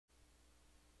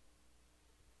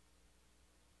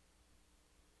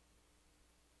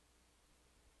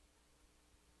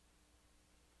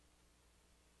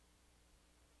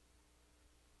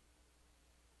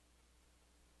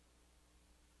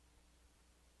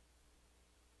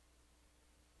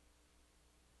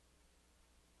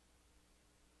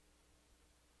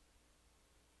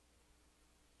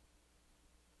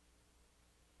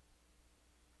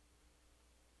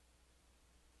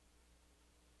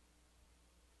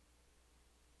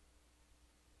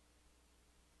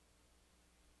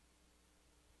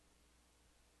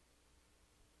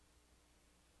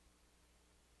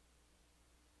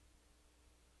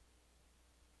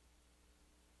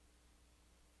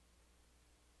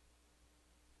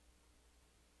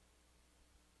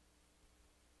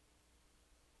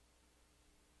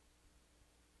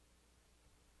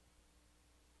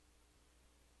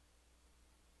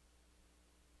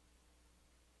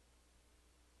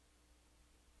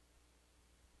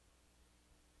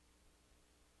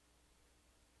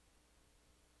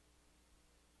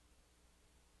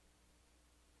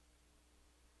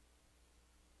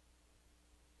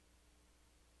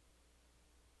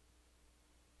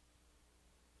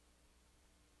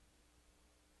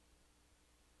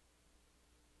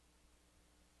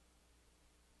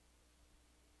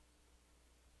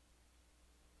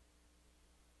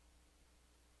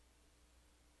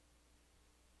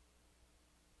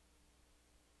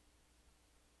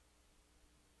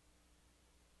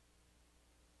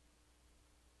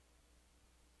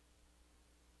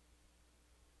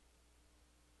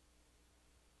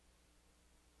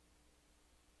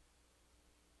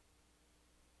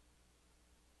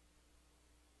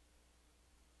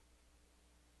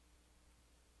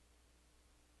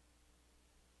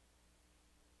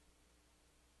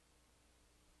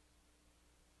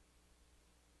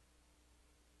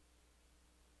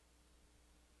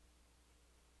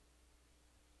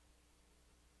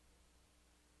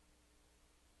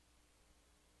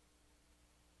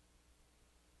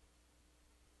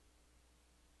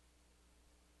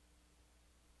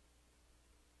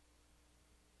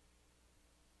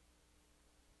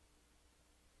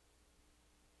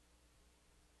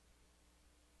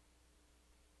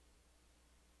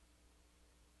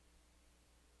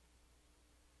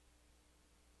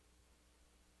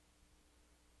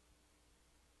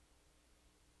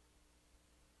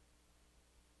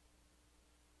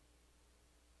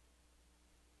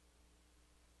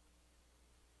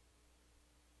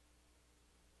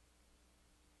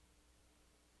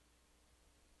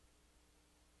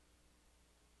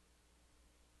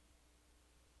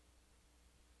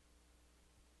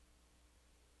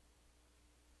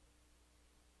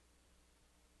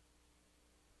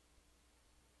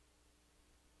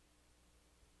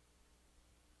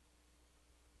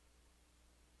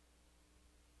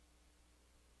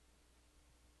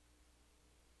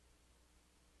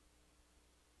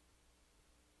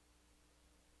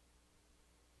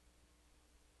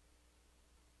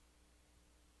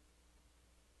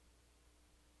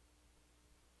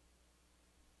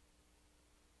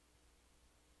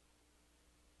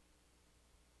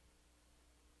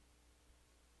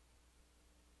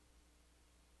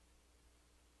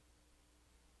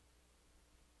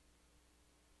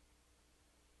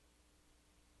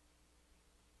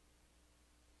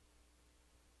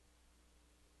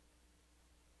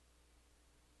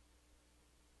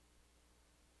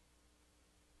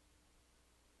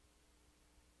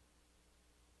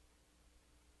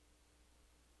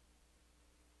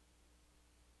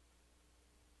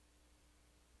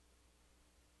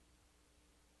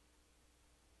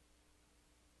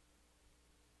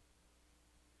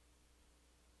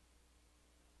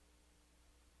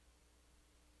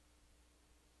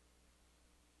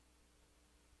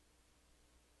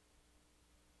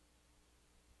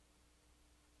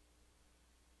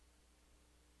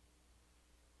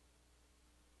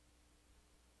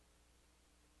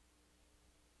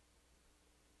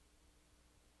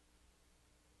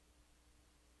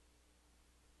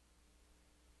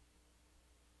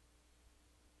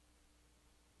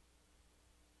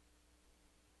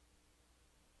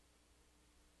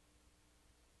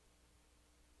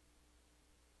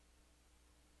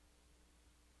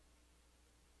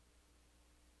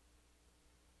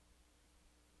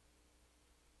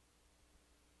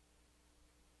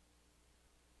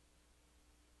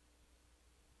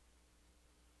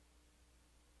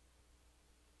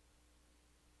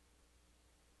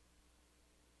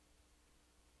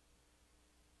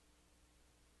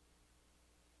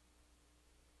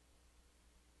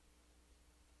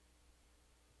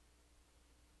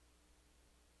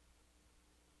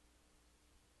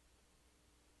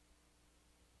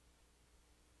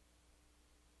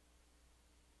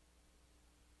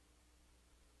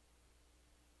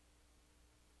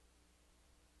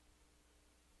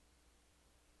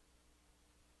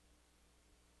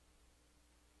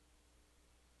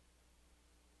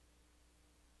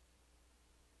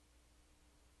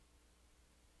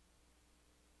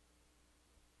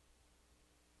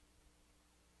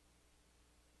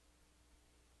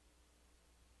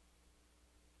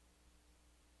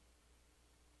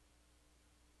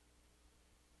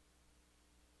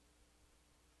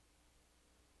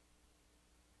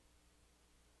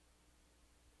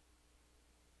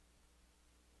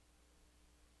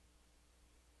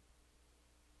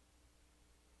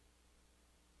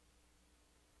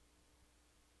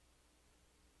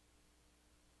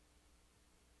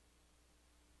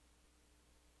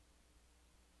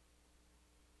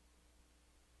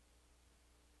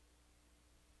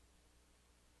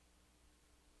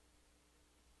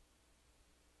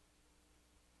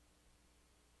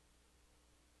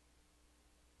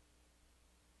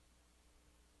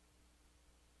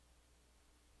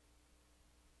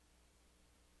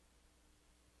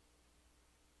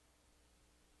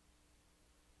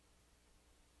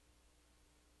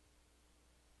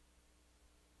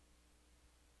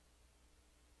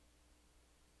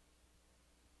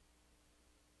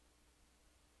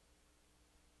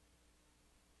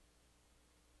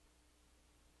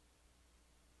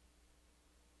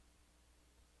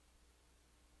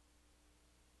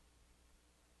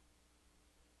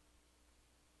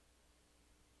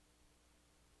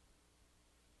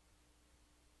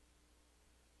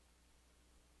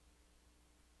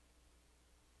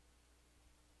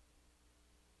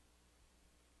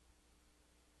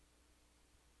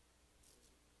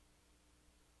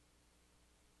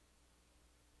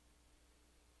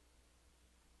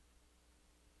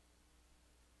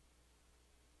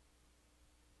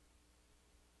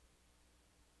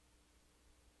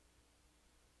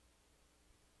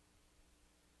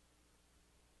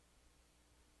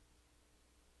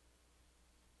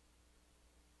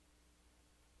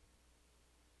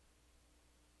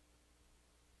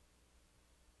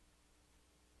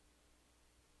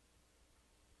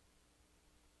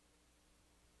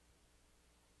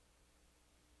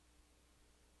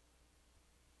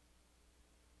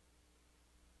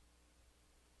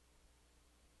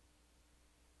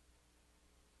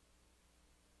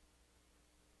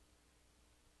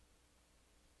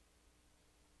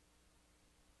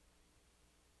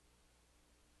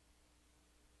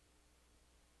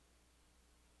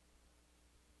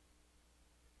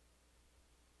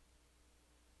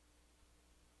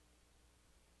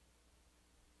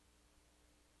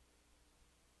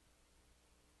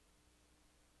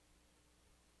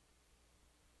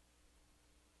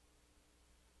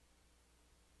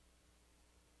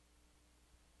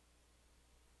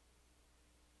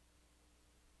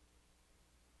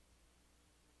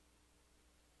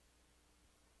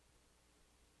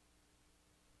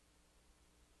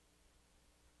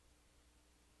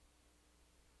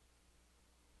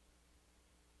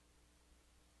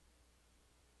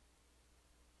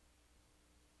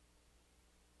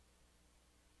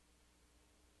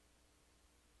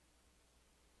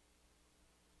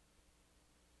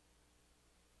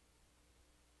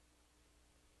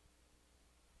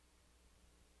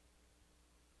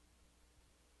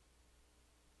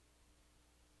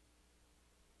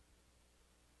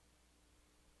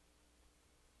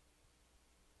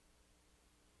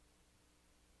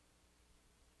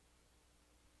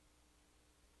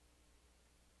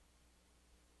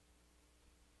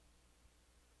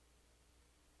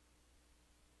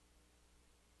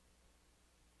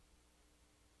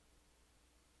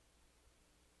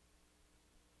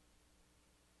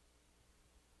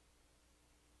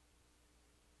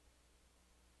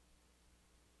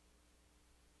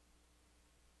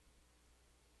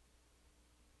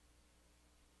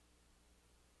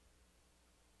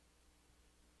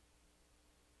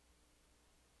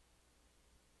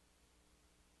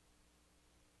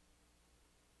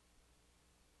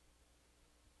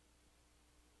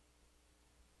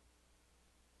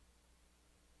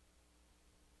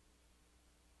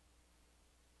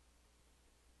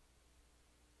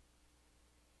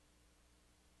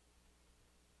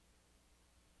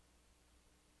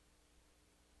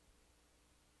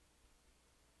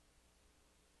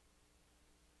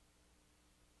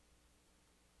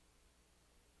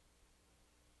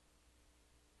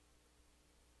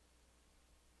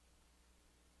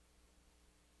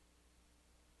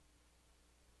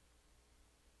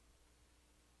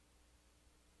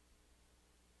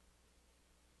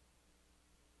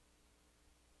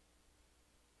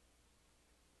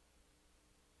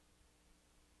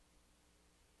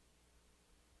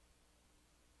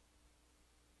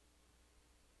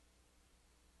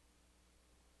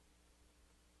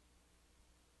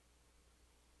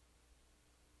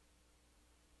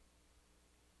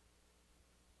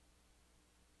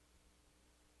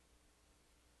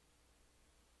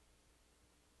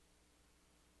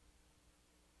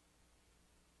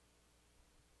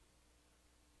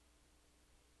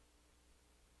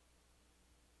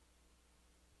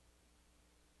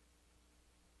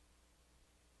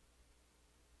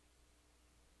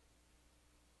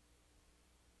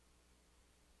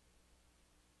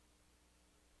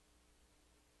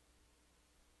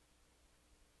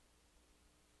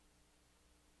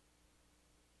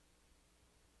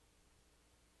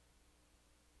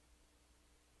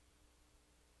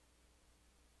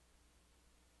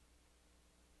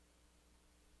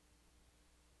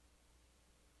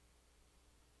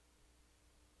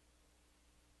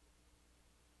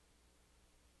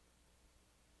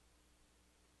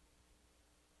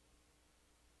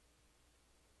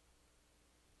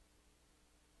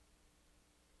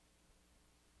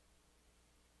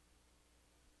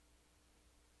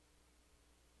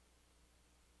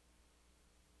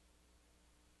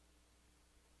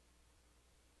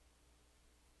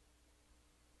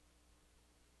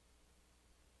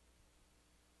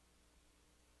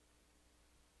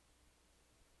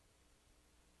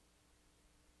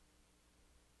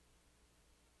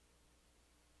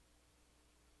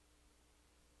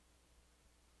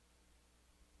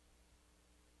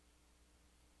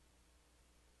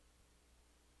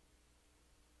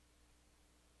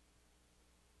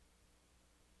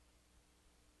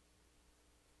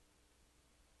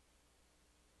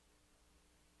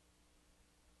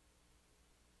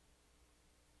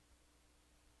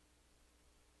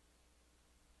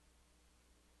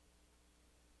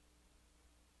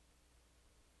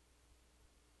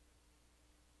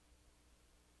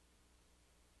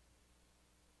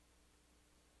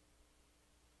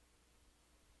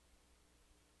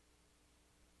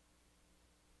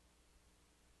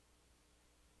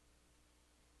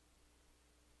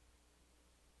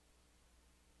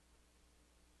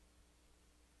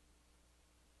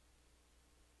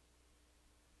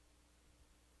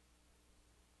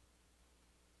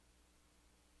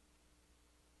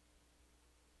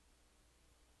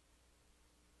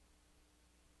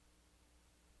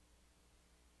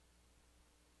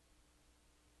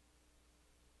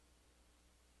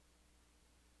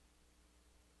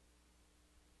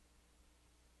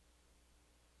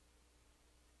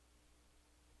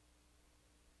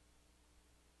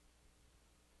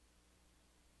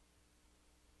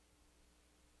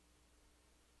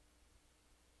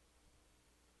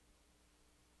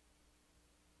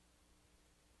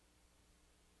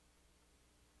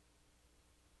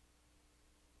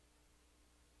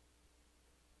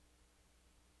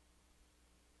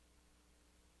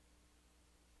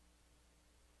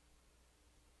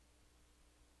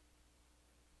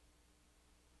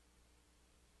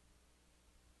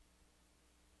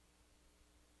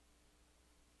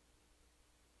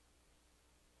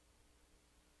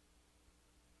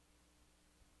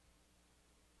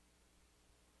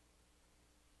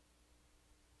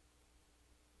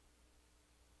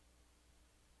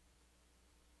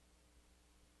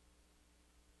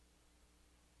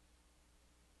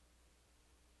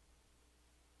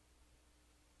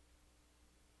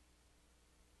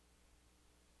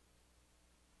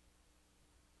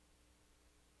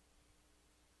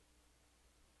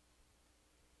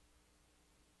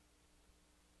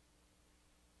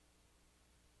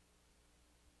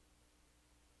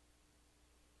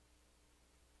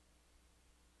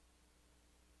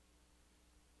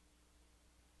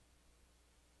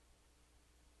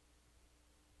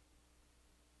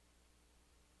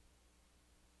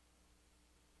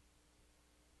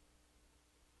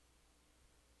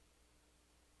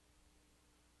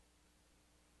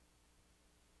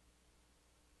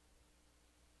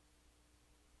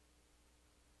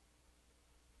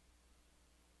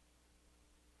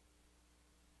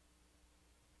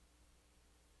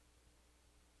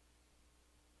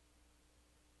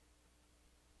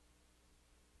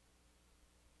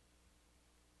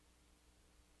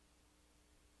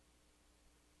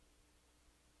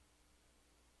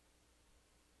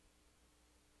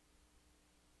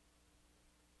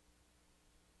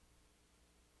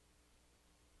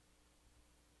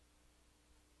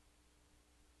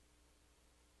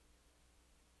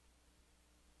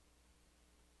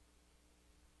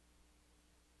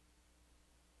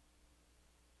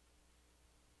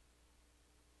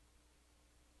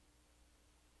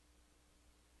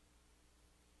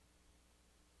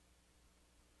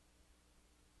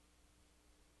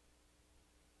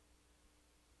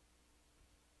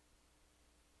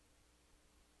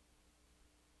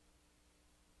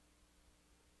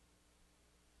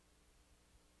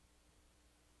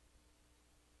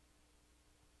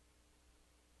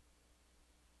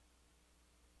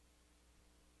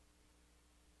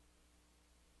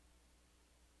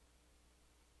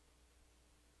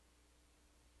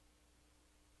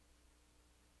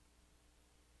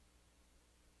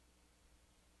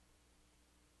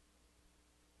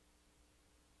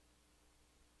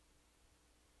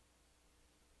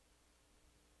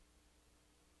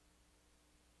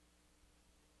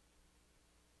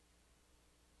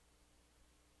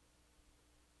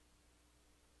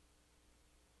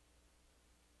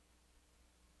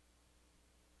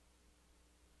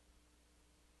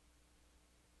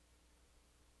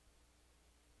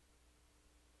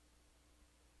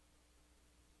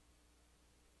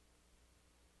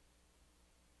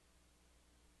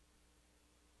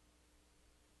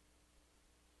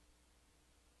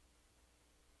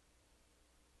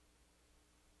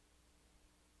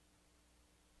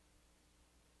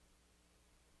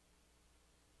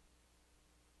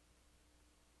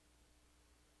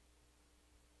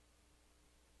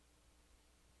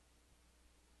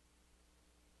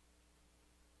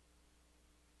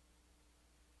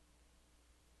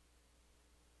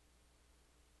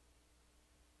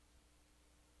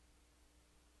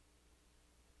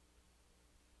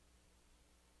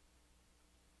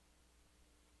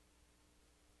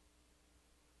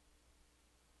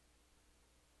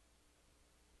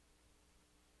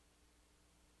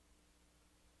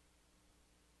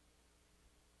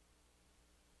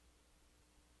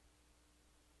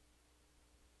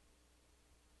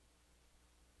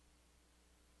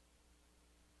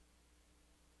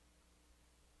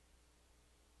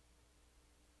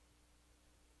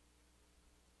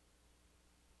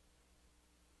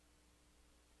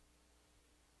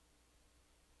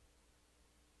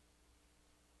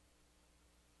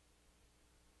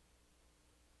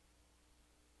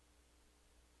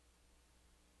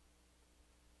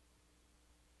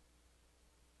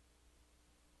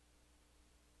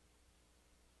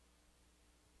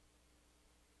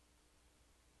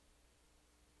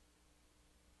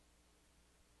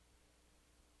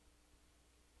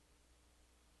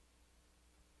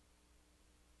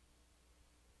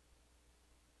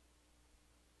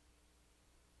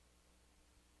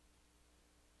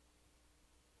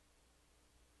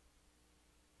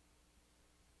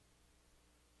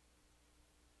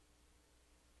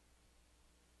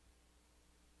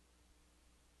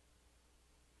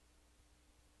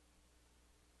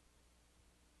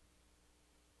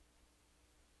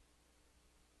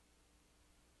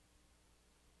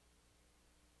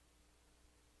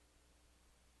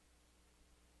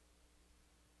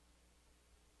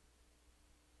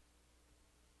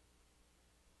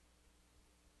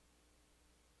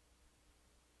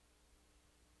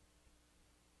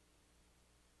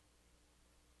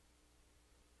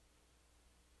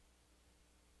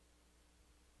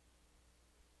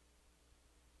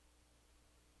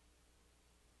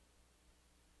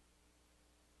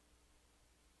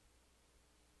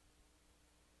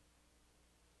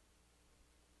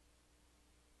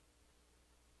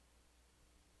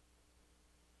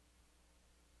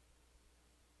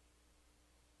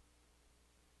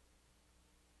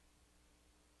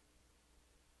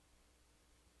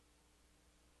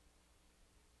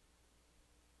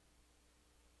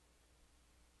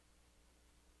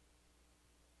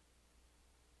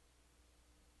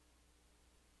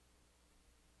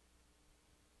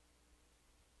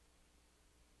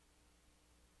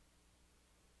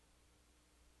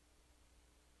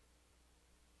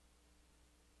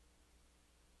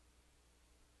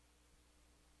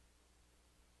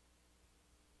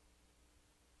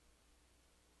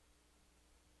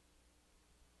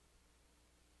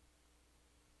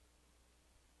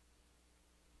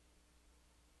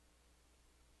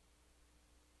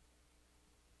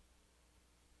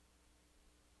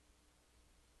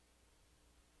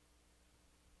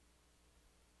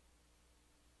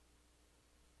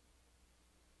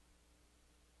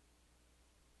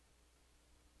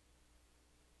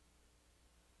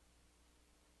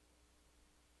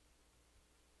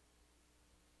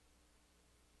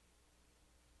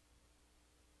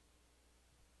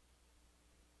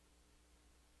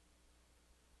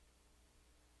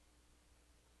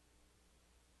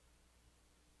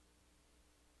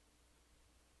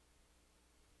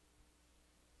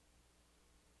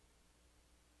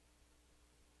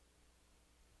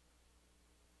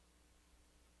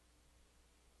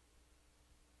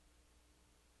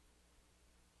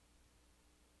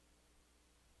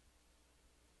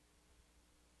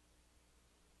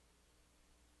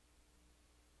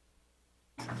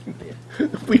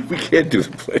We can't do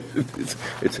the plan.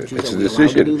 It's a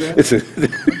decision. It's a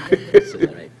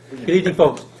Good evening,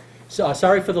 folks. So,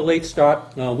 sorry for the late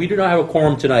start. We do not have a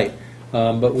quorum tonight,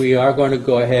 but we are going to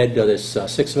go ahead. There's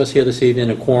 6 of us here this evening.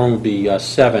 A quorum would be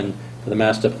 7 for the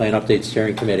Master Plan Update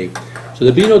Steering Committee. So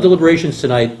there'll be no deliberations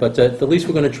tonight, but at least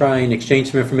we're going to try and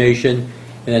exchange some information,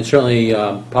 and then certainly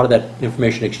part of that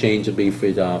information exchange will be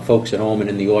for folks at home and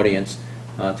in the audience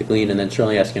to glean, and then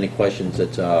certainly ask any questions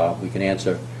that we can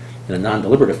answer in a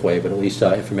non-deliberative way, but at least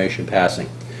information passing.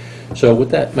 So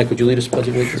with that, Mike, would you lead us pledge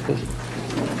allegiance, please?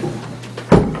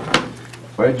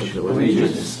 Pledge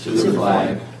allegiance to the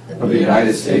flag of the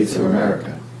United States of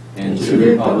America and to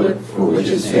the republic for which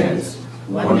it stands,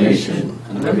 one nation,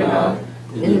 under God,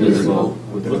 indivisible,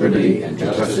 with liberty and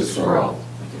justice for all.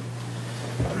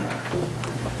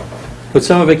 With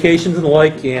summer vacations and the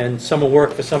like, and summer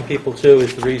work for some people too,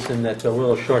 is the reason that we're a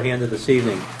little short-handed this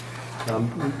evening.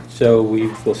 So we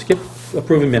will skip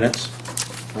approving minutes.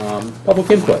 Public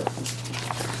input.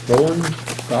 Roland,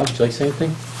 Bob, would you like to say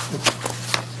anything?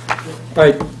 All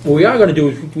right, what we are going to do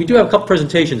is we do have a couple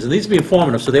presentations, and these will be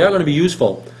informative, so they are going to be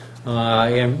useful.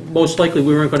 And most likely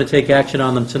we weren't going to take action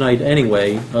on them tonight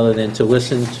anyway, other than to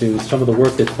listen to some of the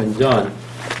work that's been done.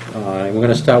 And we're going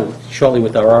to start shortly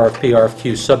with our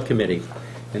RFP/RFQ subcommittee,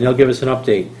 and they'll give us an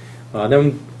update.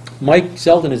 Then Mike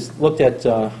Zeldin has looked at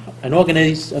an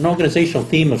organizational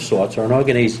theme of sorts, or an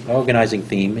organizing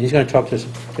theme, and he's going to talk to us,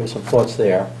 give us some thoughts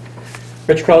there.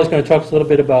 Rich Crowley's going to talk a little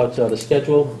bit about the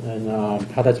schedule and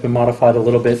how that's been modified a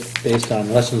little bit based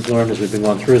on lessons learned as we've been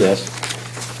going through this.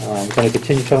 We're going to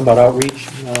continue talking about outreach,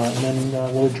 and then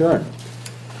we'll adjourn.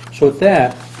 So with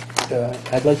that,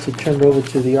 I'd like to turn it over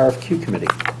to the RFQ committee.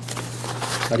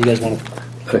 How do you guys want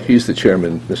to? He's the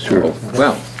chairman, Mr.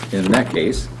 Well, in that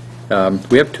case,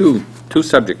 we have two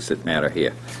subjects that matter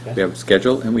here. Okay. We have a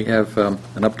schedule, and we have an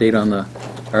update on the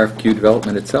RFQ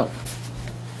development itself.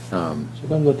 So we're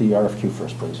going to go to the RFQ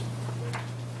first, please.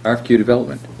 RFQ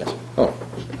development. Yes. Oh,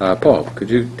 Paul, could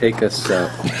you take us? You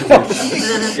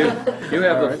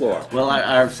have the floor. Well,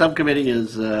 our subcommittee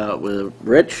is with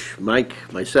Rich, Mike,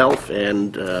 myself,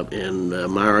 and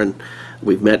Myron.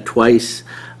 We've met twice.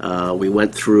 We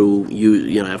went through,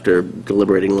 after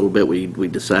deliberating a little bit, we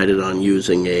decided on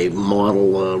using a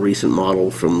model, recent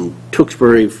model from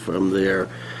Tewksbury, from their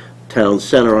town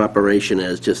center operation,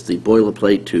 as just the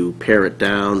boilerplate to pare it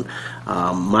down.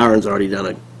 Myron's already done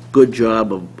a good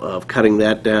job of cutting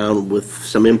that down with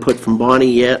some input from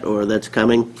Bonnie yet, or that's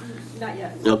coming? Not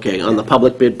yet. Okay, on the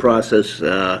public bid process,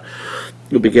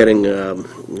 you'll be getting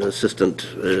Assistant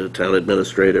Town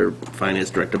Administrator, Finance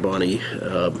Director Bonnie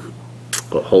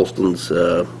Holston's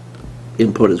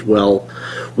input as well.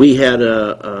 We had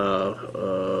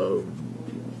a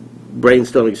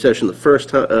brainstorming session the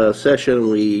first session.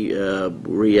 We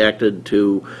reacted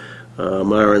to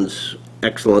Myron's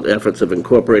excellent efforts of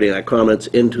incorporating our comments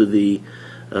into the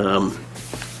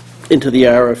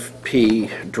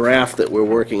RFP draft that we're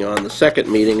working on the second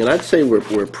meeting, and I'd say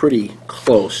we're pretty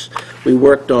close. We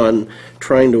worked on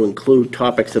trying to include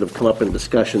topics that have come up in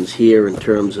discussions here in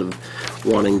terms of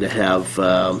wanting to have,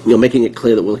 making it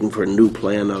clear that we're looking for a new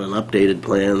plan, not an updated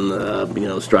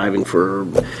plan, striving for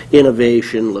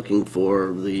innovation, looking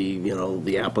for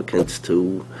the applicants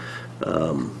to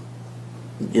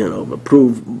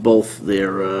approve both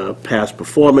their past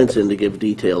performance and to give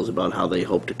details about how they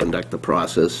hope to conduct the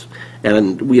process.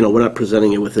 And, we're not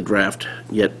presenting you with a draft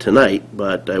yet tonight,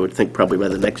 but I would think probably by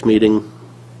the next meeting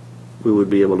we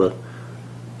would be able to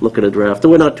look at a draft.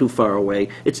 We're not too far away.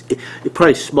 It's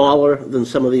probably smaller than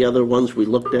some of the other ones we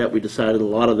looked at. We decided a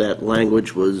lot of that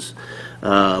language was,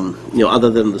 other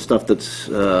than the stuff that's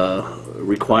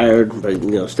required by,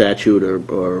 statute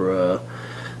or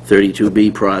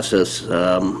 32B process,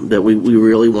 that we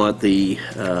really want to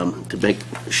make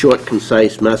short,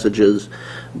 concise messages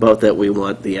about that. We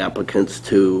want the applicants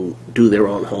to do their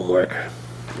own homework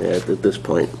at this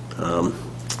point.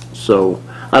 So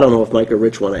I don't know if Mike or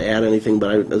Rich want to add anything,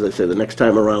 but as I said, the next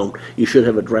time around, you should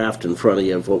have a draft in front of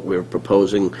you of what we're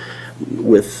proposing,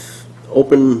 with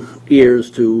open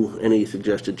ears to any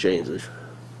suggested changes.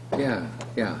 Yeah.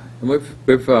 And we've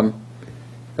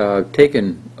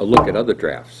taken a look at other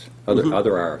drafts, other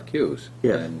RFQs,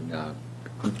 Yeah.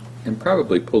 and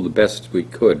probably pulled the best we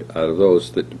could out of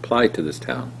those that apply to this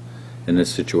town in this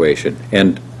situation.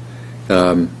 And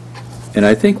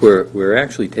I think we're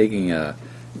actually taking a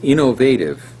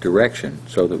innovative direction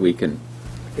so that we can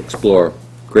explore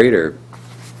greater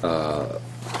a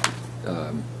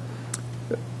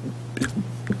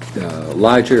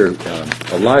larger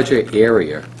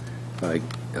area, like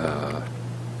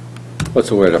What's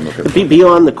the word I'm looking for?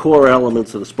 Beyond the core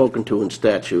elements that are spoken to in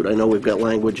statute, I know we've got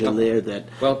language in there that,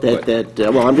 Well,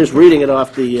 well, I'm just reading it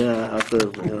off the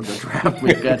the draft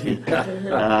we've got here.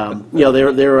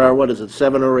 There are, what is it,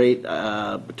 7 or 8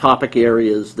 topic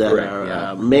areas that Correct, are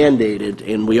yeah. mandated,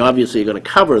 and we obviously are going to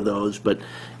cover those, but,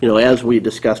 as we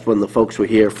discussed when the folks were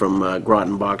here from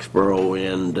Groton, Boxborough,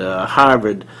 and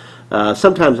Harvard,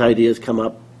 sometimes ideas come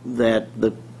up that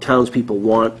the townspeople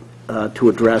want to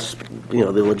address,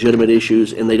 the legitimate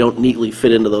issues, and they don't neatly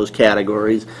fit into those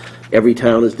categories. Every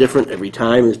town is different, every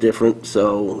time is different,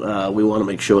 so we want to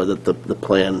make sure that the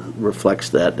plan reflects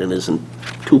that and isn't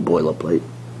too boilerplate.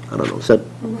 I don't know, is that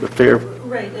fair?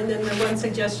 Right, and then the one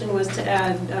suggestion was to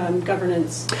add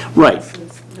governance. Right.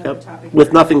 Since another Yep. topic.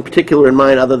 With nothing particular in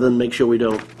mind, other than make sure we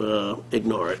don't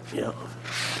ignore it, yeah.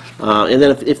 And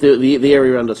then if the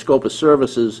area under scope of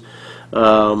services,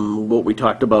 what we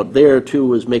talked about there, too,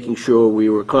 was making sure we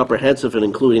were comprehensive and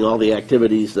including all the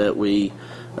activities that we,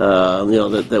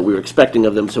 that we were expecting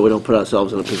of them, so we don't put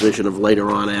ourselves in a position of later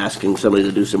on asking somebody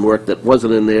to do some work that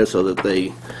wasn't in there so that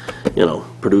they,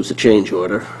 produce a change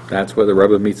order. That's where the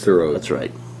rubber meets the road. That's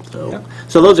right. Yeah.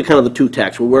 So those are kind of the 2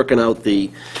 tacks. We're working out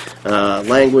the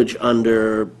language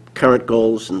under current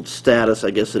goals and status,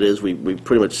 I guess it is. We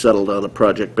pretty much settled on the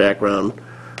project background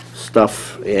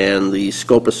stuff, and the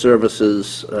scope of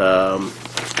services,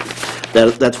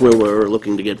 that's where we're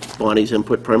looking to get Bonnie's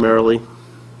input primarily.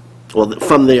 Well,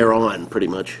 from there on, pretty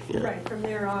much. Yeah. Right, from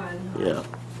there on. Yeah.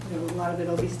 A lot of it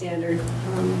will be standard.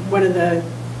 One of the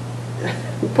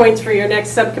points for your next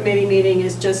subcommittee meeting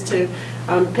is just to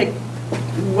pick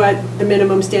what the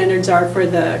minimum standards are for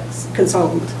the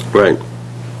consultant. Right.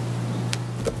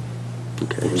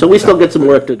 Okay. So we still get some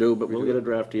work to do, but we'll get a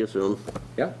draft to you soon.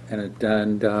 Yeah, and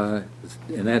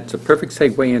that's a perfect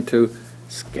segue into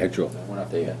schedule. We're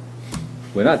not there yet.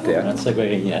 We're not We're there. not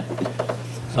segueing yet.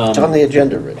 It's on the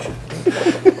agenda, Rich.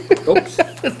 Oops.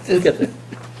 We'll get there.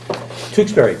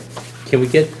 Tewksbury, can we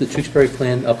get the Tewksbury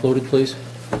plan uploaded, please?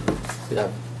 Yeah,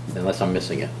 unless I'm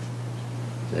missing it.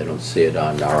 I don't see it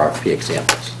on our RFP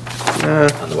examples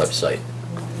on the website.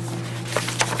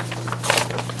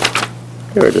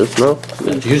 Here it is, no?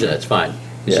 Usually that's fine.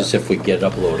 It's just if we get it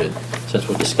uploaded, since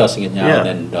we're discussing it now,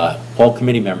 and then all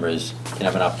committee members can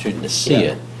have an opportunity to see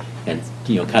it, and,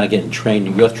 kind of getting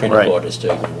trained, your training Right. board as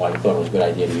to why you thought it was a good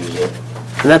idea to use it.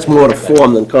 And that's more to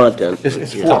form than content.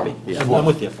 It's Yeah. form. Yeah, I'm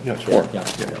with you. Yeah, it's form. Yeah.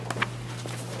 Yeah.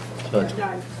 So it's- No, I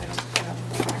have access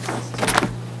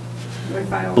to my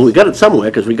files. Well, we got it somewhere,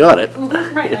 because we got it.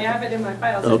 Right, I have it in my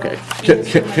files. I don't- Okay.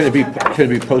 Can it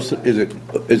be posted, is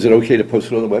it okay to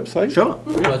post it on the website? Sure.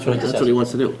 That's what I just That's what he asked.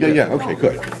 wants to do. Yeah, okay,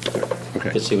 good. You Okay.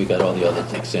 can see we got all the other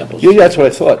examples. Yeah, that's what I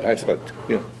thought, yeah.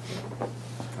 All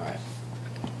right.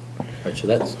 All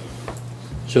right,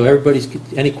 so everybody's,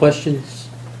 any questions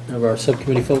of our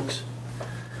subcommittee folks?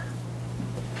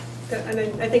 And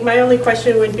I think my only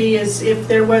question would be is if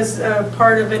there was a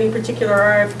part of any particular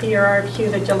RFP or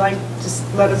RFQ that you like, just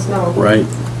let us know. Right.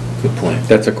 Good point.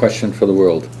 That's a question for the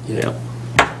world. Yeah.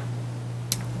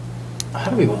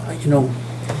 How do we,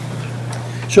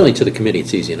 certainly to the committee,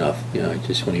 it's easy enough,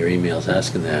 just one of your emails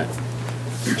asking that.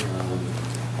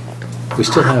 We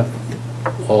still have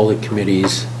all the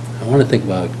committees, I want to think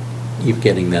about you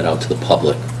getting that out to the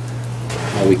public,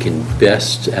 how we can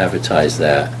best advertise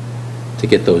that to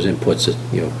get those inputs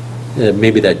that,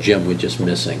 maybe that gem we're just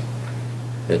missing.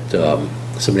 That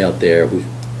somebody out there who's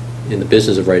in the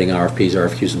business of writing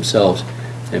RFQs themselves,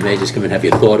 they may just come and have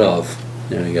you thought of,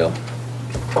 there you go.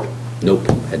 Nope,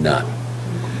 had not.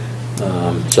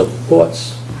 So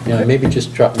thoughts, maybe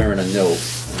just drop Marin a note.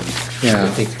 Yeah.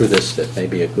 Think through this, that may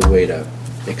be a good way to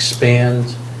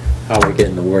expand how we're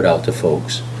getting the word out to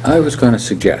folks. I was going to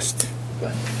suggest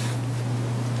But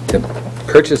to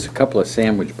purchase a couple of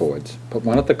sandwich boards, put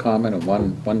one at the Common and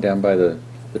one down by the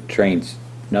trains,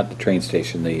 not the train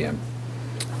station, the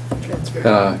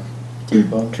Transfer.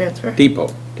 Transfer.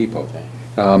 depot.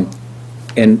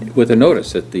 And with a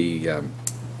notice that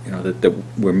that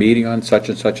we're meeting on such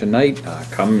and such a night,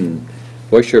 come and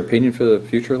voice your opinion for the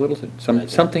future of Littleton.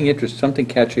 Something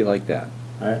catchy like that.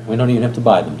 all right, we don't even have to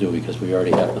buy them, do we? Because we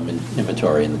already have them in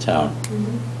inventory in the town.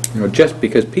 Just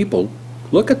because people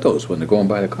look at those when they're going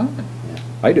by the Common.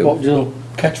 I do. What would your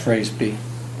catchphrase be?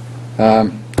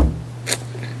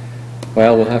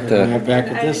 Well, we'll have to, Back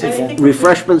at this I again. think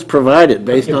Refreshments provided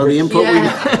based on the input we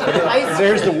got. Yeah.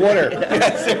 There's the water.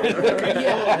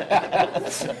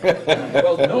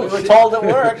 We were told it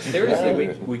worked.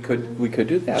 seriously, we could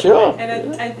do that. Sure.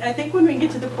 And I think when we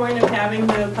get to the point of having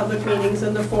the public meetings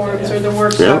and the forums or the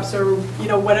workshops or, you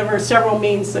know, whatever, several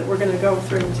means that we're going to go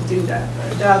through to do that.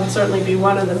 But that would certainly be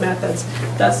one of the methods.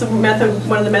 That's the method,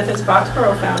 one of the methods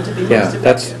Foxborough found to be most Yeah, effective.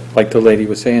 that's like the lady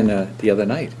was saying the other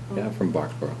night, yeah, from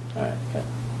Boxborough. All right, okay.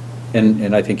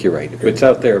 And I think you're right. If it's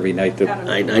out there every night,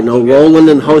 I know Roland,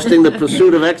 in hosting the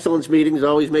Pursuit of Excellence meetings,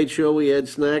 always made sure we had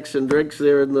snacks and drinks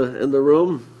there in the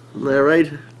room. Isn't that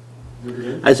right?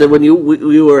 I said, when you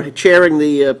were chairing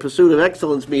the Pursuit of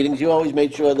Excellence meetings, you always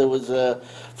made sure there was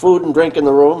food and drink in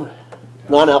the room.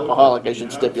 Non-alcoholic, I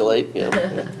should stipulate,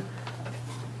 yeah.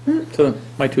 so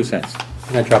my 2 cents.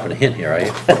 You're not dropping a hint here, are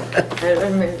you?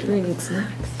 I'm reading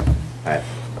snacks. All right.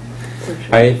 All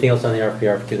right, anything else on the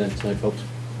RPR for then tonight, folks?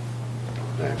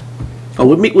 All right. Oh,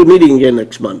 we're meeting again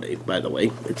next Monday, by the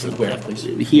way. It's Where, please?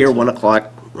 here, 1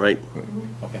 o'clock, right?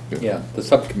 Okay. Yeah, the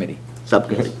subcommittee,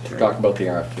 Subcommittee. to talk about the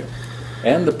RFQ.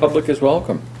 And the public is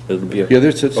welcome. It'll be a Yeah,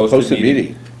 there's a posted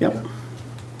meeting. Yep.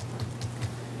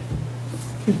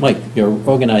 Mike, your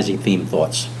organizing theme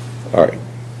thoughts. All right.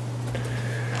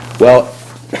 Well,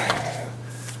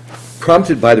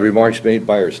 prompted by the remarks made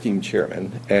by our esteemed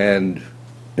chairman and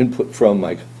input from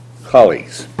my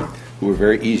colleagues, who were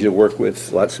very easy to work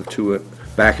with, lots of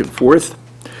back and forth,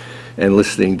 and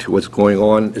listening to what's going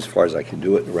on as far as I can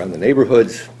do it around the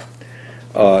neighborhoods,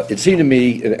 it seemed to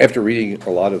me, and after reading a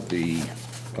lot of the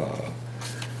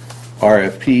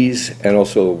RFPs and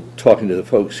also talking to the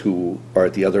folks who are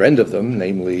at the other end of them,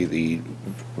 namely the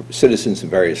citizens in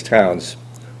various towns,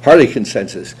 hardly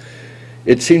consensus,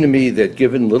 it seemed to me that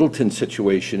given Littleton's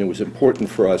situation, it was important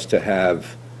for us to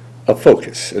have a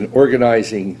focus, an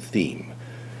organizing theme,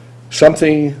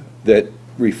 something that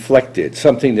reflected,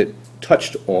 something that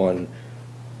touched on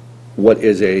what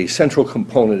is a central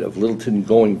component of Littleton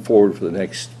going forward for the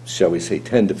next, shall we say,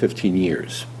 10 to 15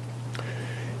 years.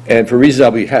 And for reasons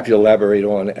I'll be happy to elaborate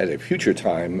on at a future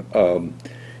time,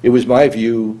 it was my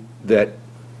view that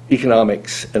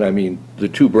economics, and I mean the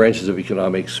 2 branches of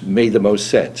economics, made the most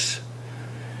sense.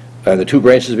 And the 2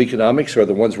 branches of economics are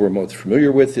the ones we're most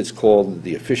familiar with. It's called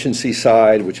the efficiency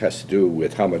side, which has to do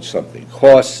with how much something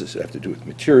costs. It has to do with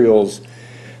materials.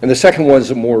 And the second one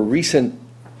is a more recent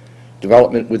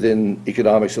development within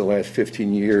economics in the last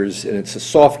 15 years, and it's a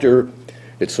softer,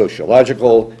 it's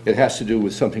sociological. It has to do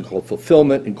with something called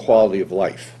fulfillment and quality of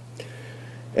life.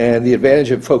 And the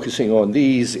advantage of focusing on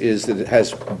these is that it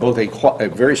has both a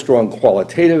very strong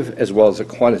qualitative as well as a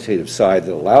quantitative side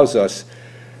that allows us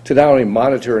to not only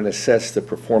monitor and assess the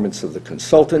performance of the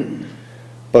consultant,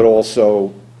 but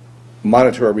also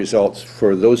monitor our results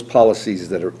for those policies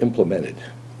that are implemented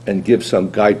and give some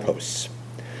guideposts.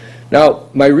 Now,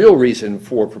 my real reason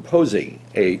for proposing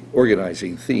a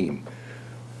organizing theme,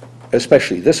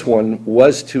 especially this one,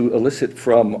 was to elicit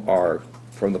from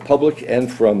the public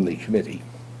and from the committee,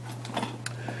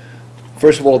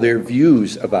 first of all, their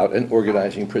views about an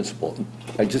organizing principle.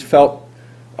 I just felt,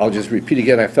 I'll just repeat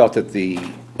again, I felt that the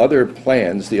other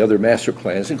plans, the other master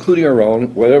plans, including our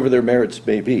own, whatever their merits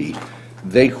may be,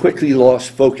 they quickly lost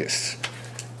focus.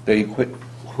 They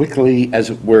quickly,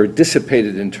 as it were,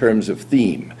 dissipated in terms of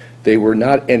theme. They were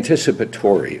not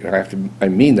anticipatory, and I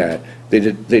mean that. They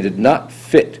did not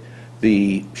fit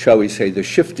the, shall we say, the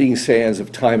shifting sands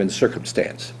of time and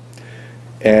circumstance.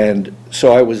 And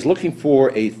so I was looking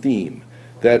for a theme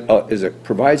that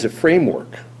provides a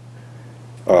framework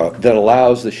that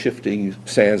allows the shifting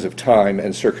sands of time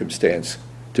and circumstance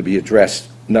to be addressed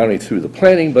not only through the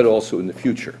planning but also in the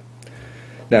future.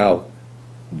 Now,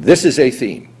 this is a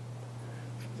theme.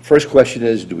 The first question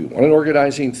is, do we want an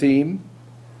organizing theme?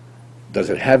 Does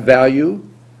it have value?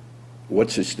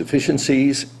 What's its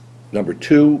deficiencies? Number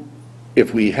 2,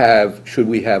 if we have, should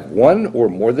we have one or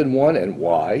more than one, and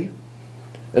why?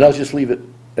 And I'll just leave it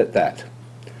at that.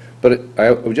 But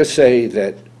I would just say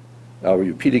that, I'll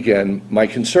repeat again, my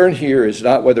concern here is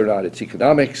not whether or not it's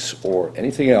economics or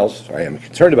anything else. I am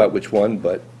concerned about which one,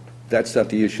 but that's not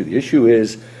the issue. The issue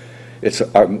is,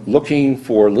 I'm looking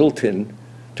for Littleton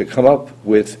to come up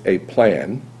with a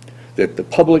plan that the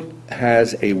public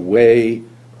has a way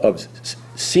of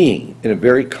seeing in a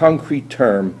very concrete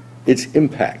term its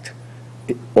impact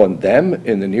on them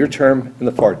in the near term and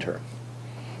the far term.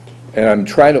 And I'm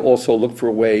trying to also look for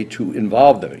a way to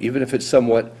involve them, even if it's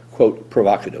somewhat, quote,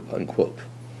 provocative, unquote.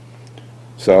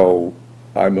 So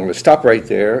I'm going to stop right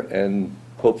there and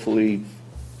hopefully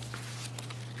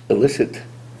elicit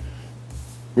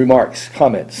remarks,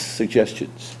 comments,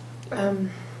 suggestions.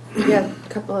 Yeah, a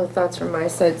couple of thoughts from my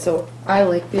side. So I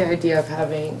like the idea of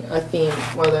having a theme,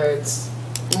 whether it's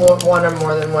one or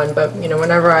more than one, but, you know,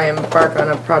 whenever I embark on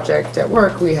a project at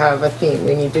work, we have a theme.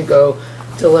 We need to go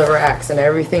deliver X, and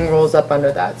everything rolls up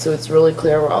under that. So it's really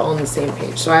clear we're all on the same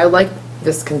page. So I like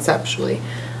this conceptually.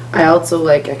 I also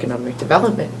like economic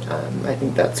development. I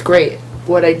think that's great.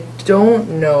 What I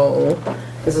don't know,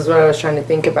 this is what I was trying to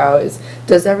think about, is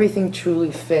does everything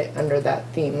truly fit under that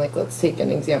theme? Like, let's take an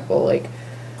example, like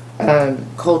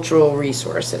cultural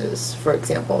resources, for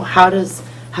example.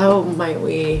 How might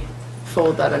we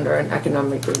fold that under an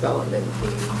economic development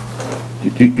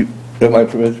theme? Am I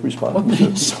permitted to respond?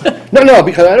 No,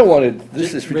 because I don't want to,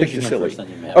 this is ridiculous silly.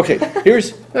 Okay,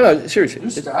 no, seriously. You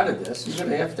started this, you're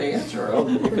gonna have to answer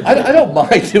it. I don't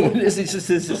mind doing this, it's just,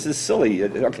 this is silly.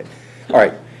 Okay, all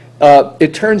right.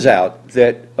 It turns out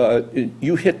that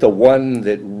you hit the one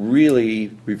that really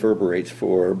reverberates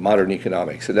for modern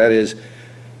economics, and that is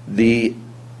the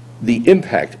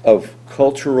impact of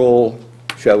cultural,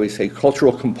 shall we say,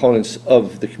 cultural components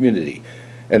of the community.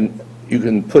 And you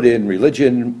can put in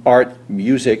religion, art,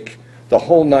 music, the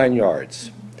whole 9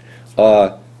 yards.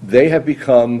 They have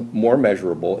become more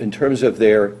measurable in terms of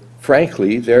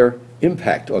frankly, their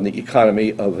impact on the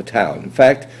economy of a town. In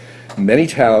fact, many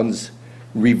towns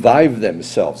revive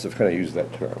themselves, if I can use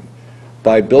that term,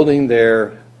 by building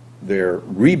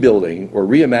rebuilding or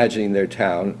reimagining their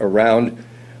town around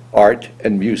art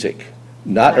and music,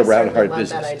 not I around certainly hard love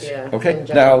that businesses. idea Okay, in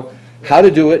general. now, how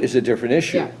to do it is a different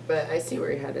issue. Yeah, but I see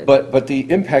where you're headed. But the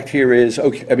impact here is,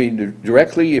 okay, I mean,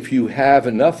 directly, if you have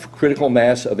enough critical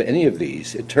mass of any of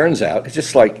these, it turns out, it's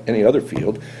just like any other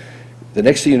field, the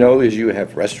next thing you know is you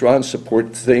have restaurants,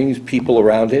 support things, people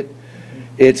around it.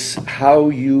 It's how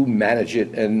you manage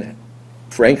it, and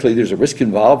frankly, there's a risk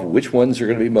involved, which ones are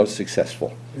going to be most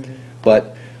successful.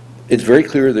 But it's very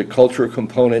clear that cultural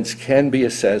components can be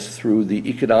assessed through the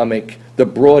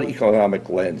broad economic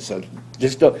lens. So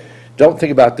just don't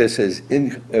think about this as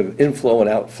inflow and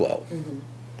outflow.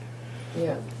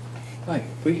 Yeah. Right,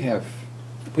 we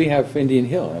have Indian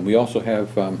Hill, and we also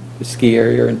have the ski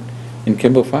area in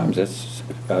Kimball Farms. That's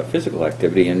physical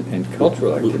activity and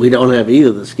cultural activity. We don't have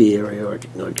either the ski area or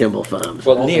Kimball Farms.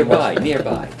 Well, nearby.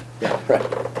 Yeah,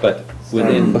 right. But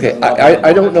within. Okay,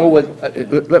 I don't know what,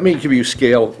 let me give you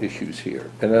scale issues here,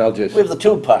 and then I'll just, We have the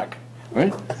tube park. all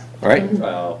right?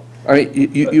 Well, All right,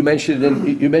 you mentioned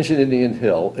Indian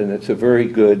Hill, and it's a very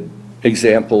good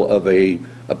example of a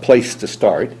place to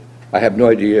start. I have no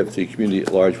idea if the community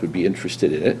at large would be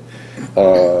interested in it.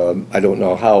 I don't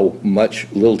know how much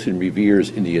Littleton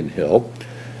reveres Indian Hill.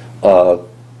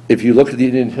 If you look at the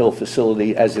Indian Hill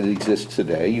facility as it exists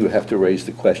today, you have to raise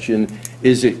the question,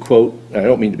 is it, quote, and I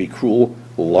don't mean to be cruel,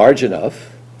 large enough?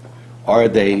 Are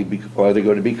they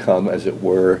going to become, as it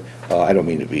were, I don't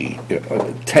mean to be,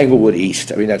 Tanglewood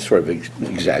East, I mean, that's sort of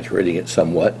exaggerating it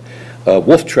somewhat,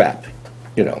 Wolf Trap,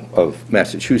 of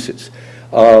Massachusetts.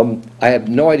 I have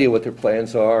no idea what their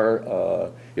plans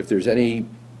are, if there's any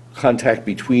contact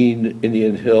between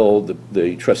Indian Hill,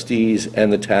 the trustees,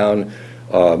 and the town.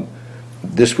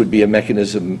 This would be a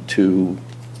mechanism to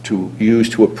use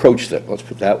to approach them, let's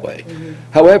put it that way.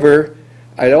 However,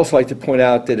 I'd also like to point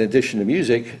out that in addition to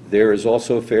music, there is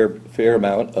also a fair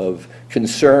amount of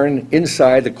concern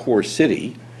inside the core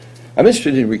city. I'm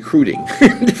interested in recruiting,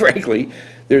 frankly.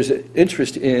 There's an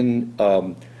interest in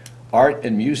art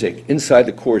and music inside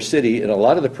the core city, and a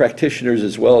lot of the practitioners,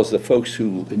 as well as the folks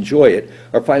who enjoy it,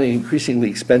 are finding it increasingly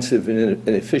expensive and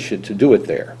inefficient to do it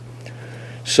there.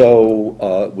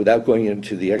 So without going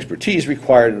into the expertise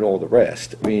required and all the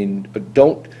rest, I mean,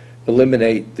 don't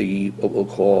eliminate what we'll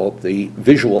call the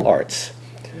visual arts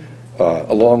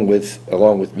along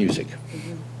with music.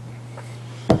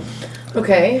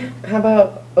 Okay, how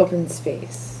about open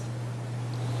space?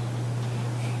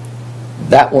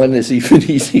 That one is even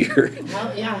easier. How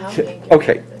big?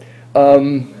 Okay.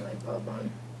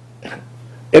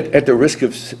 At the risk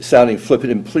of sounding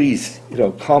flippant, and please,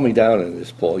 calm me down on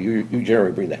this, Paul. You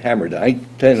generally bring the hammer down. I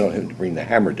tend on him to bring the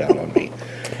hammer down on me.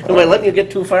 Am I letting you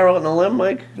get too far out on the limb,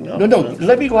 Mike? No,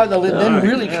 let me go out on the limb, then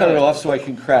really cut it off so I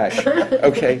can crash.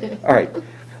 Okay, all right.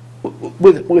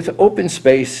 With open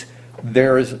space,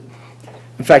 there is,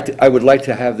 in fact, I would like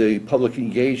to have the public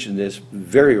engaged in this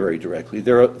very, very directly.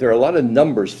 There are a lot of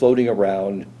numbers floating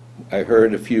around. I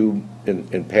heard a few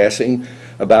in passing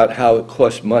about how it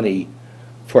costs money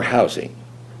for housing.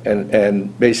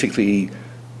 And basically,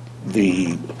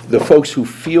 the folks who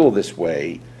feel this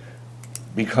way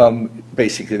become,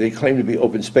 basically, they claim to be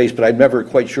open space, but I'm never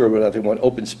quite sure whether they want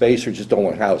open space or just don't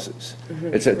want houses.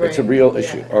 It's a real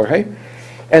issue, all right?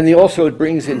 And also it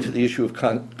brings into the issue of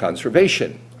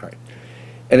conservation, right?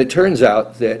 And it turns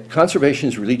out that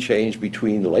conservation's really changed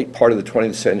between the late part of the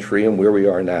 20th century and where we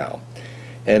are now.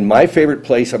 And my favorite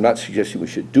place, I'm not suggesting we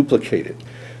should duplicate it,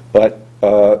 but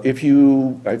I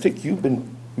think you've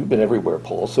been everywhere,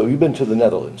 Paul, so you've been to the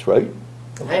Netherlands, right?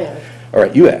 I have. All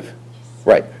right, you have.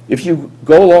 Right. If you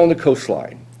go along the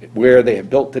coastline where they have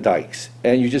built the dikes,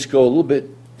 and you just go a little bit,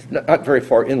 not very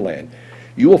far inland,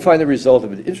 you will find the result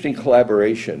of an interesting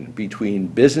collaboration between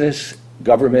business,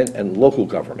 government, and local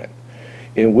government,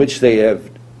 in which they have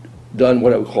done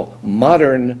what I would call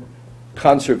modern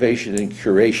conservation and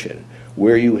curation,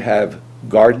 where you have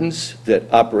gardens that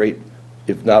operate,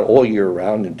 if not all year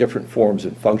round, in different forms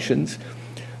and functions,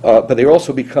 but they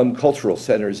also become cultural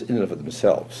centers in and of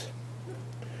themselves.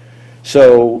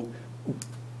 So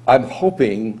I'm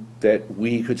hoping that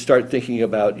we could start thinking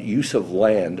about use of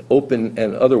land, open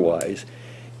and otherwise,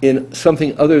 in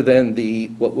something other than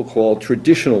what we'll call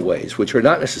traditional ways, which are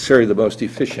not necessarily the most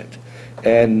efficient.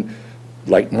 And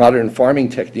like modern farming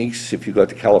techniques, if you go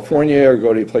to California or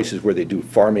go to places where they do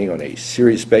farming on a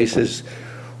serious basis,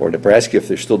 or Nebraska if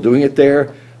they're still doing it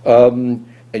there, and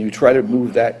you try to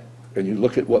move that, and you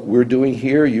look at what we're doing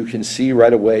here, you can see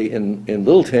right away in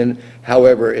Littleton,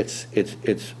 however, it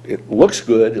looks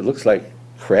good, it looks like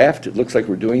craft, it looks like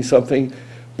we're doing something,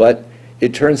 but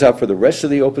it turns out for the rest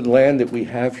of the open land that we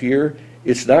have here,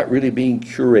 it's not really being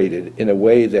curated in a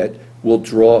way that will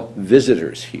draw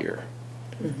visitors here,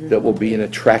 that will be an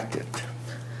attractant.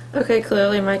 Okay,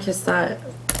 clearly Mike has thought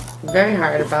very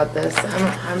hard about this.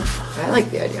 I like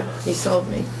the idea. He sold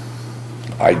me.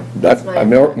 I'm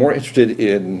more interested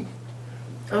in.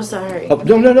 Oh, sorry.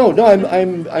 No.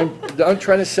 I'm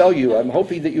trying to sell you. I'm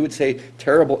hoping that you would say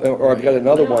terrible, or I've got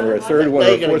another one, or a third one, or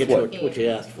Now a you're going fourth to one. get what you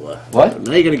asked for. What?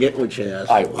 Now you're going to get what you asked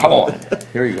for. Come on.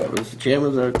 Here you go. Mr.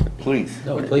 Chairman, Please.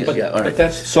 No, please. Yeah, all right. But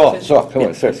that's. Soft, come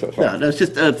on, say so. No, it's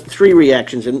just three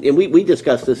reactions, and we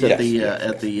discussed this at Yes,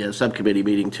 at the subcommittee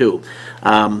meeting too.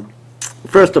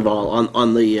 First of all,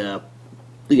 on the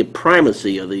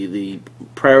primacy or the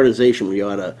prioritization we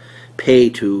ought to pay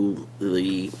to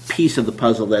the piece of the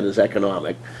puzzle that is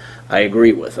economic, I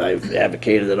agree with. I've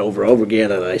advocated it over and over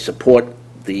again, and I support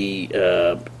the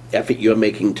effort you're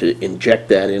making to inject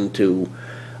that into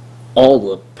all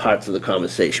the parts of the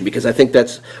conversation, because I think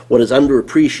that's what is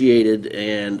underappreciated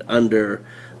and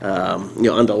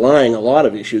underlying a lot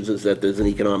of issues is that there's an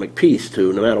economic piece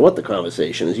to no matter what the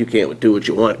conversation is. You can't do what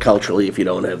you want culturally if you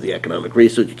don't have the economic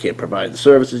resource. You can't provide the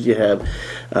services you have.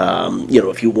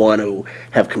 If you want to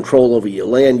have control over your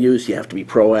land use, you have to be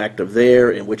proactive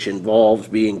there, and which involves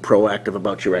being proactive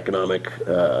about your economic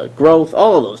growth,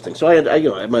 all of those things. So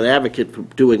I'm an advocate for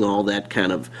doing all that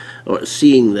kind of, or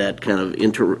seeing that kind of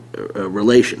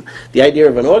interrelation. The idea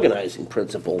of an organizing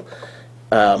principle,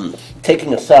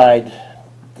 taking aside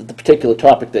the particular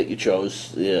topic that you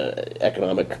chose, the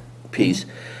economic piece,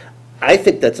 I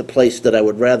think that's a place that I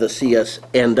would rather see us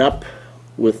end up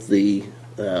with the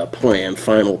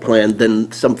final plan,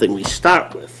 than something we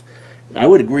start with. I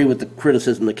would agree with the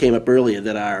criticism that came up earlier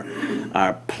that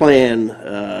our plan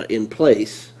in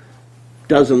place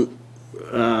doesn't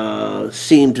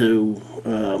seem to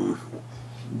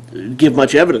give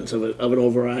much evidence of an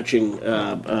overarching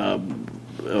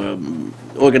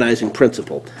organizing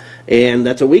principle. And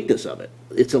that's a weakness of it.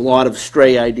 It's a lot of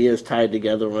stray ideas tied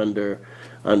together under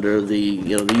the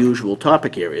the usual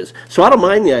topic areas. So I don't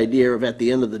mind the idea of, at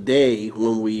the end of the day,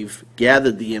 when we've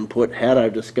gathered the input, had our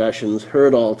discussions,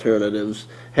 heard alternatives,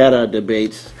 had our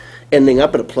debates, ending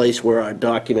up at a place where our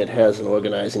document has an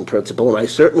organizing principle. And I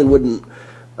certainly wouldn't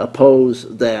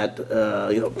oppose that,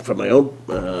 from my own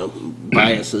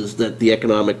biases, that the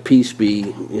economic piece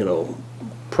be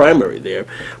primary there.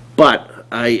 But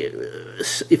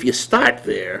if you start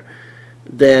there,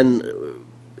 then,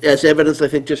 as evidenced, I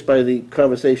think, just by the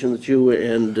conversation that you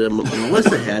and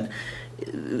Melissa had,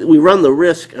 we run the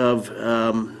risk of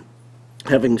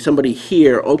having somebody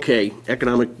here, okay,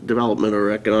 economic development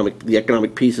or the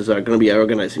economic pieces are going to be our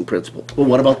organizing principle. Well,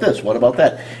 what about this? What about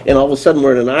that? And all of a sudden,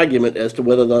 we're in an argument as to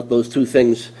whether or not those two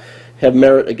things have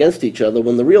merit against each other,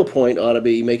 when the real point ought to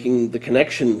be making the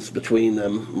connections between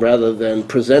them rather than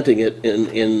presenting it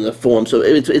in the form. So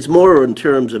it's more in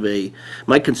terms of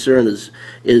my concern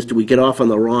is do we get off on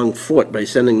the wrong foot by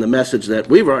sending the message that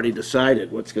we've already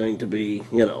decided what's going to be,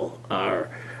 our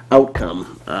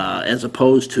outcome, as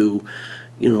opposed to,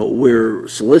 we're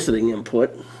soliciting input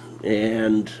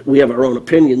and we have our own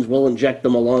opinions, we'll inject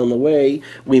them along the way.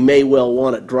 We may well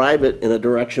want to drive it in a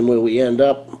direction where we end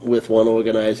up with one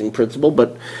organizing principle,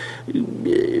 but I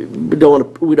don't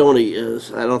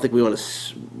think we want to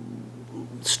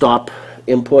stop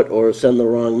input or send the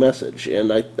wrong message.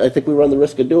 And I think we run the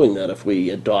risk of doing that if we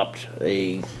adopt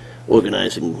a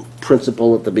organizing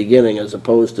principle at the beginning as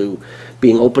opposed to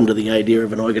being open to the idea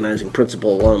of an organizing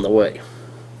principle along the way.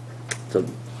 So,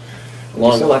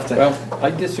 We still have to Well,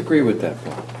 I disagree with that,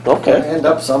 Paul. okay. end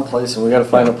up someplace, and we gotta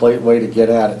find a way to get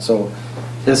at it. So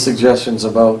his suggestions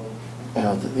about, you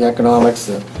know, the economics,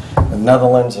 the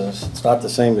Netherlands, it's not the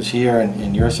same as here,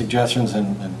 and your suggestions,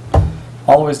 and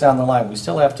all the ways down the line, we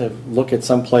still have to look at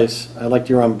someplace. I liked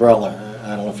your umbrella.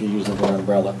 I don't know if you use the word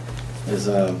umbrella, is,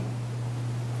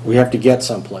 we have to get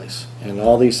someplace, and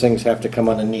all these things have to come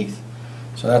underneath.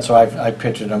 So that's why I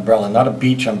pictured umbrella, not a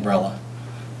beach umbrella.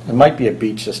 It might be a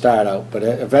beach to start out, but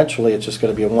eventually it's just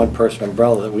gonna be a one-person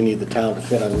umbrella that we need the town to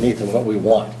fit underneath and what we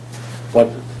want.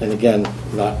 And again,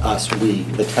 not us, we,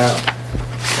 the town.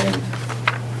 And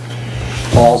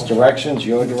Paul's directions,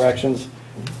 your directions,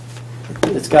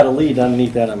 it's gotta lead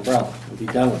underneath that umbrella and be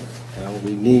done with it. You know,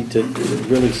 we need to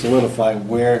really solidify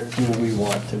where do we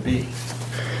want to be.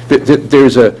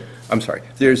 There's a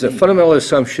fundamental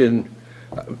assumption,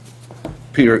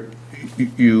 Peter,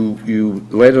 you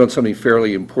landed on something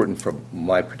fairly important from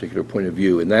my particular point of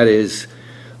view, and that is,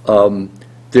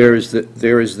 there is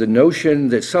the notion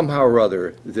that somehow or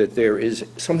other that there is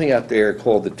something out there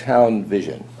called the town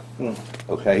vision,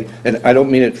 okay? And I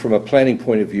don't mean it from a planning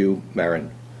point of view,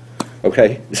 Maren,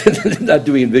 okay? Not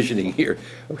doing envisioning here,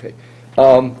 okay?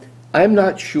 I'm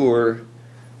not sure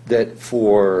that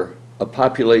for a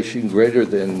population greater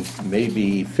than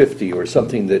maybe 50 or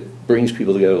something that brings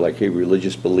people together like a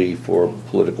religious belief or a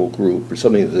political group or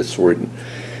something of this sort,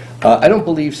 I don't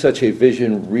believe such a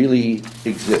vision really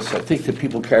exists. I think that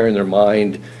people carry in their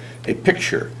mind a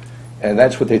picture, and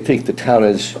that's what they think the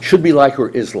town should be like or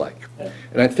is like.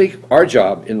 And I think our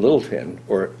job in Littleton,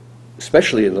 or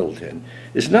especially in Littleton,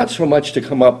 is not so much to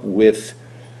come up with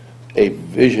a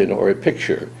vision or a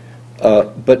picture,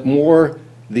 but more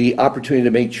the opportunity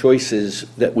to make choices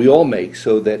that we all make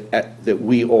so that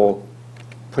we all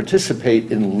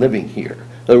participate in living here.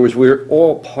 In other words, we're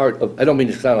all part of, I don't mean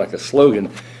to sound like a slogan,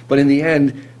 but in the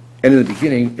end, and in the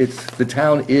beginning, the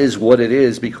town is what it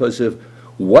is because of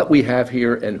what we have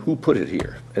here and who put it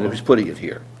here, and who's putting it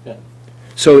here. Yeah.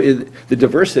 So the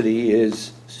diversity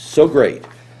is so great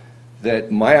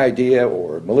that my idea,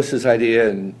 or Melissa's idea,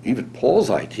 and even Paul's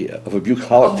idea of a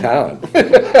bucolic town,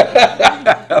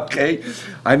 okay?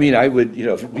 I mean, I would, you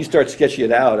know, if we start sketching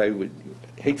it out, I would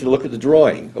hate to look at the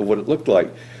drawing of what it looked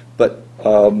like. But,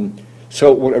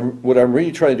 so what I'm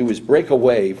really trying to do is break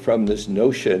away from this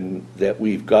notion that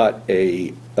we've got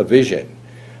a vision.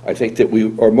 I think that we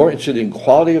are more interested in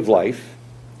quality of life,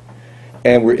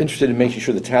 and we're interested in making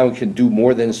sure the town can do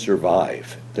more than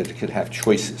survive, that it can have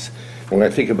choices. When I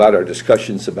think about our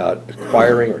discussions about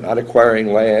acquiring or not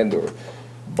acquiring land or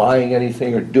buying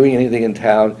anything or doing anything in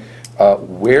town,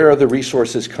 where are the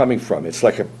resources coming from? It's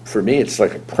like for me, it's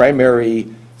like a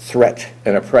primary threat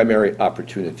and a primary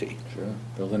opportunity. Sure,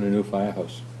 building a new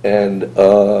firehouse. And,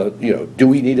 you know, do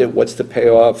we need it? What's the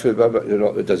payoff? You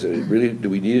know, does it really, do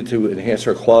we need it to enhance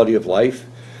our quality of life?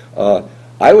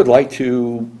 I would like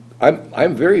to,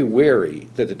 I'm very wary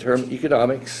that the term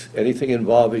economics, anything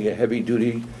involving a heavy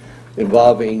duty,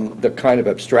 involving the kind of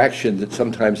abstraction that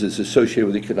sometimes is associated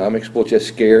with economics will just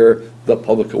scare the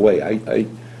public away. I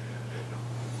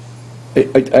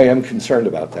am concerned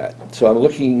about that. So I'm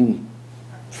looking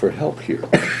for help here.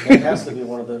 It has to be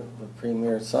one of the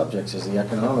premier subjects, is the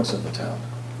economics of the town.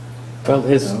 Well,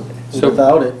 You know?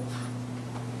 Without it,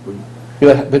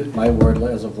 But my word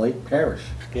as of late, perish.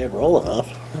 Get rolling off.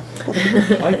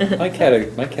 Mike had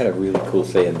a really cool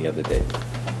saying the other day.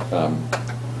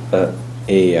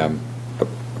 A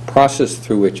process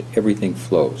through which everything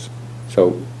flows.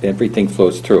 So everything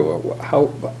flows through.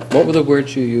 What were the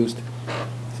words you used?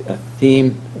 A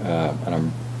theme,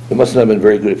 and it must not have been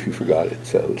very good if you forgot it,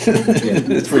 so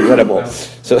it's forgettable.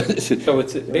 So so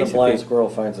it's Even a blind basically, squirrel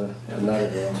finds a nut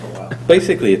every once in a while.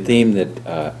 basically a theme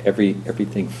that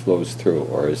everything flows through,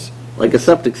 or is Like a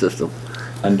septic system.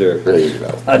 under. there you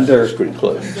go. Under. It's pretty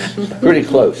close. Pretty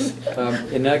close.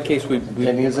 In that case, we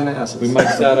Pennies and asses. might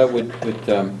start out with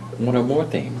one or more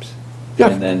themes, Yeah.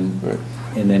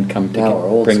 and then come Now we're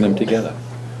old bring them school. together.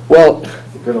 Well,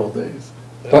 The good old days.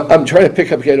 I'm trying to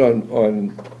pick up again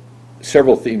on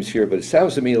several themes here, but it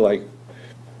sounds to me like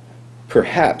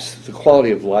perhaps the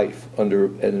quality of life and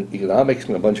economics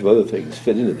and a bunch of other things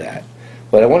fit into that.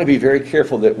 But I want to be very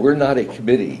careful that we're not a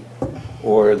committee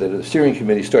or that a steering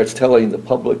committee starts telling the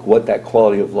public what that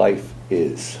quality of life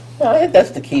is. I think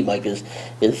that's the key, Mike, is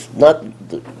not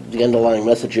the underlying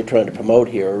message you're trying to promote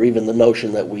here, or even the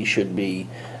notion that we should be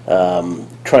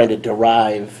trying to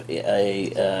derive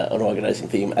an organizing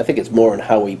theme. I think it's more in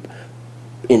how we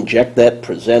inject that,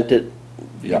 present it,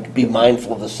 Yeah. be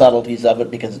mindful of the subtleties of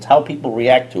it, because it's how people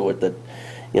react to it that,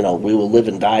 we will live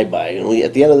and die by. And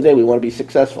at the end of the day, we want to be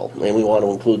successful, and we want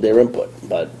to include their input,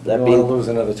 but We that don't want to being, lose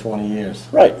another 20 years.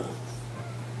 right.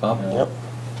 Bob? Yep.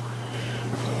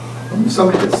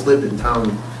 Somebody that's lived in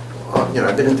town,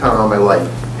 I've been in town all my life.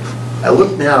 I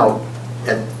look now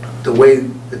at the way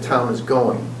the town is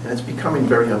going, and it's becoming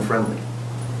very unfriendly.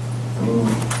 I mean,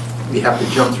 we have to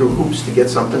jump through hoops to get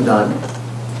something done.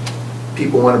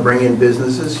 People want to bring in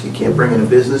businesses, you can't bring in a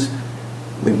business.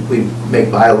 We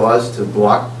make bylaws to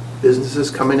block businesses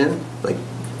coming in, like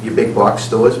your big box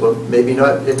stores. Well, maybe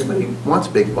not everybody wants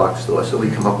big box stores, so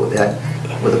we come up with that,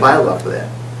 with a bylaw for that.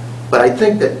 But I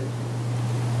think that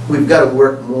we've got to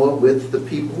work more with the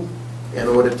people in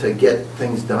order to get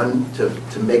things done,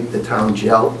 to make the town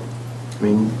gel. I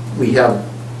mean, we have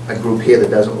a group here that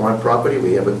doesn't want property,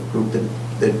 we have a group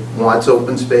that wants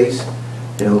open space.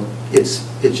 It's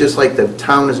just like the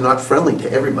town is not friendly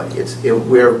to everybody.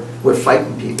 We're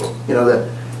fighting people. That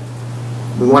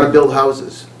we want to build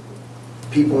houses.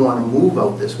 People want to move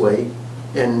out this way,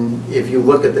 and if you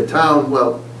look at the town,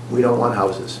 well, we don't want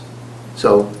houses.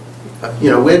 So,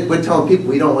 we're telling people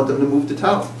we don't want them to move to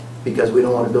town because we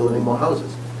don't want to build any more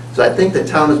houses. So I think the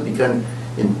town has become,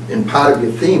 in part of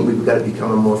your theme, we've got to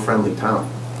become a more friendly town.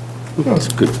 That's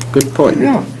a good point.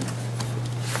 Yeah.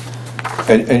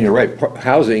 And you're right,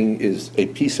 housing is a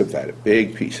piece of that, a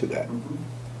big piece of that.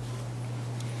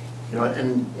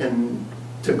 And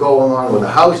to go along with the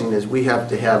housing is we have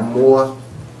to have more,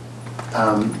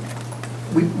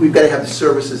 we've got to have the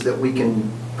services that we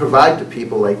can provide to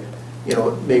people, like,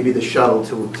 maybe the shuttle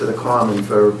to the common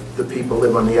for the people who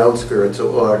live on the outskirts,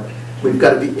 or we've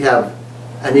got to have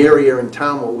an area in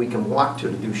town where we can walk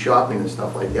to do shopping and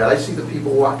stuff like that. I see the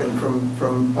people walking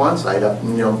from on-site up,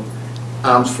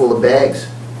 arms full of bags.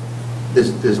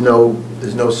 There's no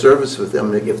service with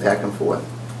them to get back and forth.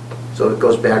 So it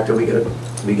goes back to we got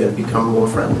to become more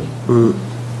friendly.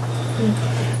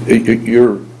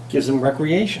 Gives them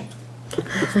recreation.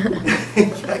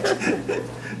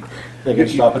 They can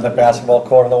stop at the basketball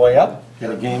court on the way up,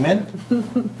 get a game in.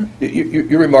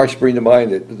 Your remarks bring to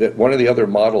mind that one of the other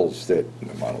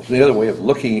the other way of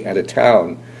looking at a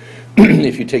town,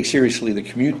 if you take seriously the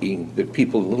commuting that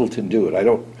people in Littleton do, and I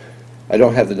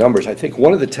don't have the numbers. I think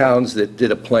one of the towns that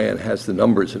did a plan has the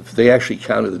numbers of, they actually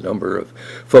counted the number of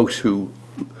folks who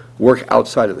work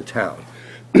outside of the town.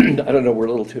 I don't know where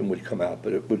Littleton would come out,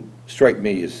 but it would strike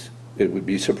me as, it would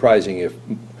be surprising if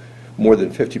more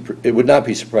than 50%, it would not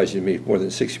be surprising to me if more than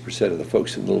 60% of the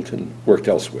folks in Littleton worked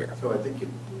elsewhere. So I think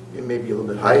it may be a little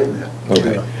bit higher than that.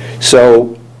 Okay.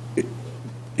 So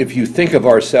if you think of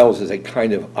ourselves as a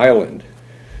kind of island,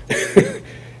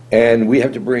 and we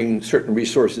have to bring certain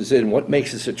resources in, what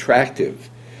makes us attractive?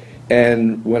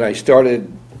 And when I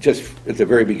started just at the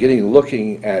very beginning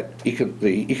looking at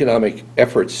the economic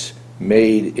efforts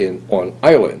made on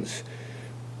islands,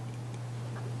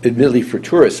 admittedly for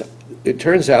tourists, it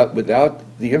turns out without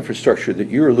the infrastructure that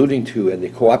you're alluding to and the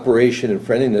cooperation and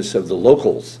friendliness of the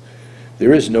locals,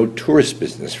 there is no tourist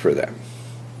business for them.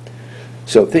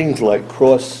 So things like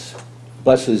cross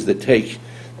buses that take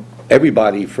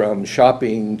everybody from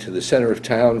shopping to the center of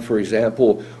town, for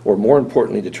example, or more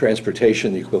importantly, to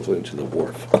transportation, the equivalent to the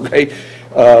wharf, okay?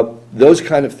 Those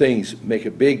kind of things make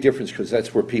a big difference because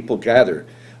that's where people gather.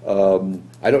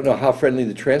 I don't know how friendly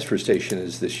the transfer station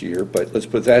is this year, but let's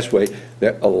put it that way,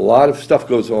 that a lot of stuff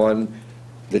goes on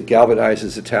that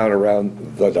galvanizes the town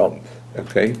around the dump,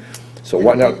 okay? So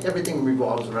why not? Everything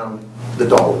revolves around the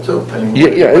dollar, too. I mean,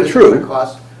 Yeah, what it's is it true. gonna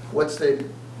cost? What's the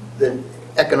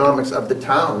economics of the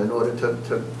town in order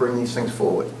to bring these things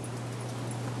forward?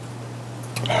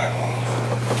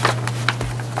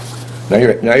 Now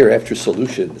you're after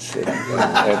solutions,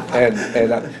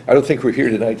 and I don't think we're here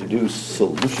tonight to do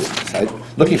solutions. I'm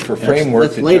looking for framework.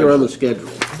 That's later on the schedule.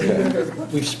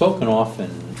 We've spoken often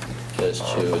as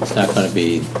to, it's not going to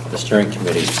be the steering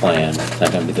committee's plan, it's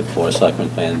not going to be the board of selectmen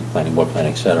plan, planning board plan,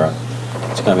 et cetera.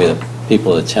 It's going to be the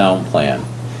people of the town plan.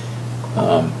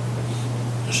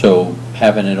 So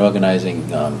having an organizing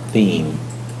theme,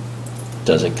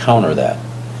 does it counter that?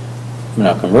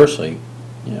 Now conversely,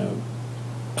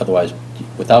 otherwise,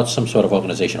 without some sort of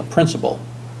organizational principle,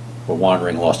 we're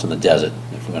wandering lost in the desert.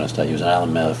 If we're going to start using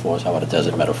island metaphors, how about a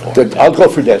desert metaphor? I'll go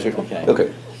for desert.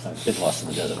 Okay. I've been lost in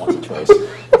the desert once or twice.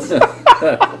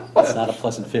 It's not a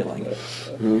pleasant feeling.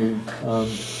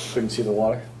 Couldn't see the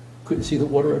water. Couldn't see the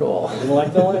water at all. Didn't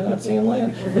like the land, not seeing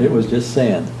land. It was just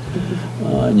sand.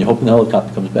 And you're hoping the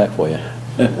helicopter comes back for you.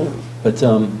 But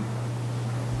an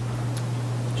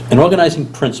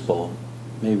organizing principle,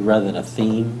 maybe rather than a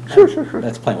theme. Sure.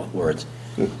 That's playing with words.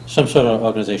 some sort of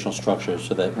organizational structure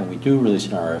so that when we do release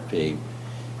an RFP,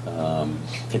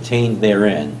 contained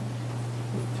therein,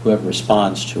 whoever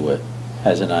responds to it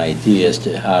has an idea as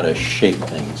to how to shape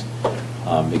things.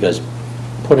 Because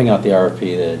putting out the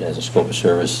RFP that has a scope of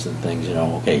service and things,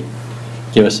 okay,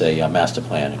 give us a master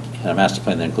plan. And a master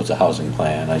plan that includes a housing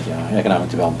plan, economic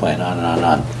development plan, on and on and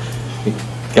on.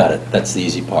 Got it, that's the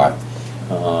easy part.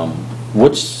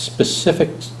 What's specific,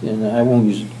 and I won't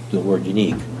use the word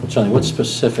unique, but certainly what's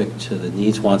specific to the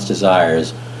needs, wants,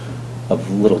 desires of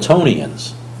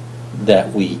Littletonians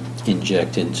that we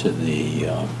inject into the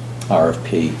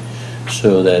RFP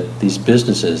so that these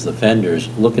businesses, the vendors,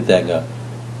 look at that and go,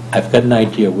 I've got an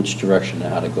idea which direction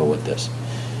and how to go with this.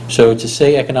 So to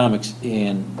say economics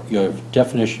in your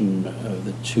definition of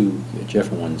the two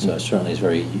different ones certainly is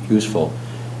very useful.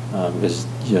 Because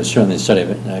certainly the study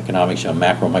of economics,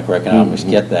 macro, microeconomics,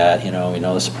 get that. We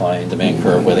know the supply and demand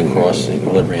curve, where they cross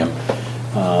equilibrium.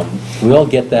 We all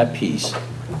get that piece.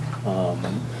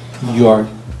 Your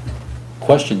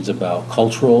questions about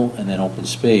cultural and then open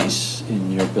space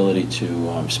and your ability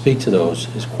to speak to those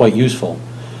is quite useful.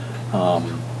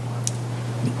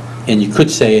 And you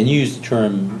could say, and you use the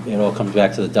term, it all comes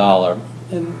back to the dollar,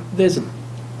 and there's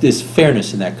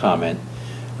fairness in that comment.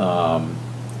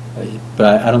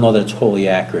 But I don't know that it's wholly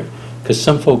accurate, because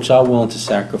some folks are willing to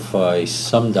sacrifice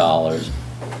some dollars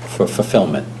for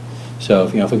fulfillment. So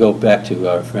if we go back to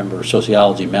remember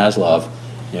sociology, Maslow,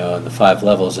 and the 5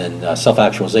 levels, and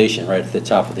self-actualization right at the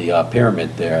top of the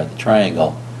pyramid there, the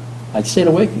triangle, I'd stayed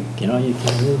awake. You can't really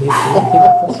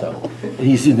so.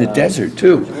 He's in the desert,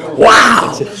 too.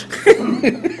 Wow!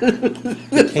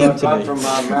 It came to me.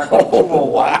 Oh,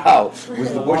 wow. Was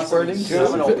the bush burning, too?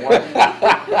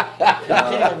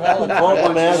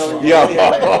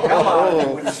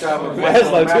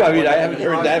 Maslow, too. I mean, I haven't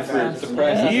heard that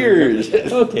for years.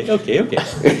 Okay.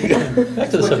 Back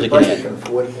to the subject Budget again. can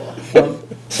afford.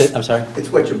 I'm sorry? It's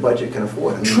what your budget can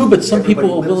afford. I mean, True, but some people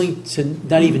are everybody lives- willing to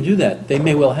not even do that. They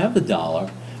may well have the dollar,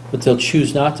 but they'll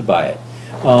choose not to buy it.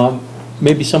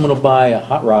 Maybe someone will buy a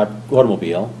hot rod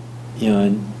automobile,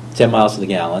 in 10 miles to the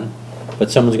gallon,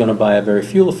 but someone's going to buy a very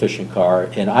fuel-efficient car,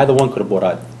 and either one could have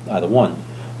bought either one,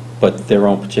 but their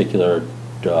own particular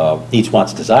needs,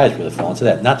 wants, desires really fall into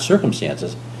that, not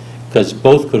circumstances, because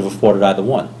both could have afforded either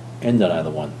one and done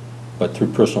either one, but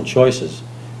through personal choices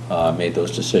made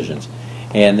those decisions.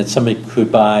 And that somebody could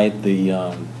buy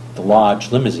the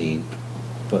Lodge limousine,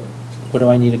 but what do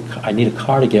I need? I need a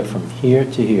car to get from here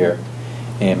to here,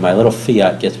 and my little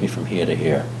Fiat gets me from here to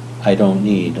here. I don't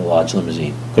need a Lodge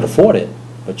limousine. Could afford it,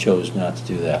 but chose not to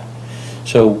do that.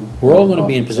 So we're all going to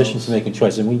be in positions of making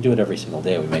choices, and we do it every single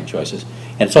day. We make choices,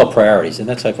 and it's all priorities. And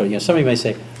that's like, somebody may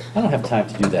say, I don't have time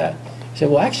to do that. I say,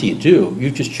 well, actually you do.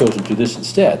 You've just chosen to do this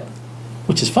instead,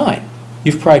 which is fine.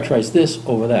 You've prioritized this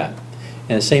over that.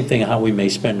 And the same thing how we may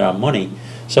spend our money.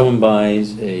 Someone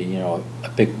buys a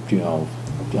big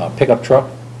pickup truck,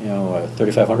 a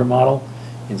 3500 model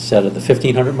instead of the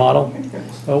 1500 model.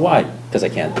 Oh, why? Because I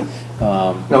can.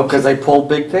 No, because they pull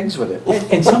big things with it.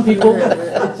 And some people,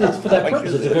 it's for that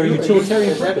purpose. It's a very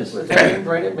utilitarian purpose. It's aimed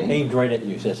right at me. Aimed right at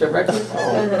you, yes. Directly.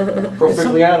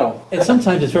 Profigliano. And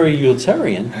sometimes it's very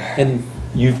utilitarian, and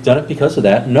you've done it because of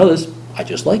that, and others, I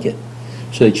just like it.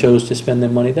 So they chose to spend their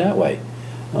money that way.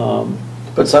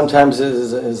 But sometimes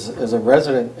as a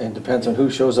resident, and depends on who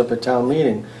shows up at town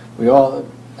meeting, we all,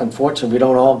 unfortunately, we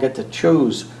don't all get to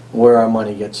choose where our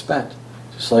money gets spent.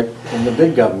 Just like in the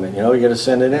big government, you got to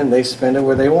send it in, they spend it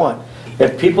where they want.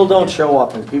 If people don't show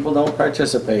up and people don't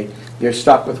participate, you're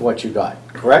stuck with what you got,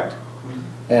 correct?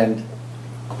 And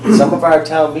some of our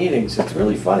town meetings, it's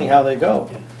really funny how they go.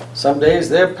 Some days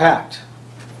they're packed.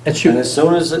 That's true. And as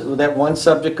soon as that one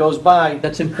subject goes by,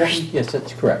 That's important, yes,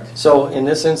 that's correct. so in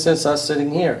this instance, us sitting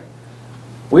here,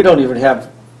 we don't even have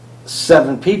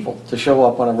 7 people to show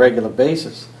up on a regular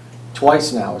basis,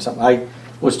 twice now or something. I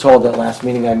was told that last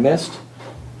meeting I missed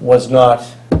was not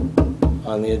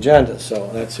on the agenda, so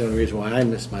that's the only reason why I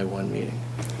missed my one meeting.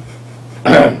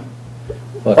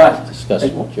 We'll have to discuss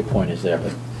what your point is there,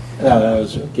 but I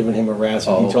was giving him a razz,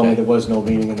 and Oh, he told me okay. there was no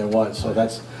meeting, and there was, so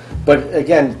that's, but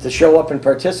again, to show up and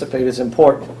participate is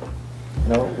important.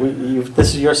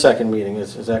 This is your second meeting,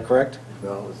 is that correct?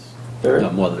 No, it's- Third?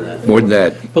 no, more than that. More than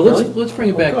that. But Really? let's bring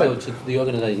it back, Oh, though, good. to the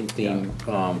organizing theme,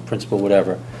 principle,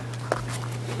 whatever.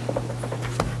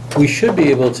 We should be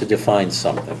able to define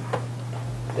something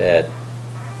that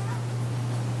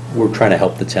we're trying to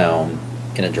help the town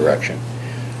in a direction.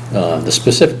 The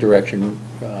specific direction,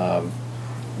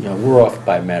 we're off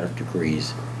by a matter of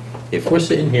degrees. If we're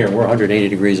sitting here and we're 180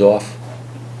 degrees off,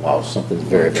 wow, something's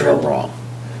very, very wrong.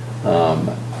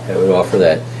 I would offer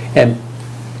that. And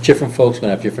different folks are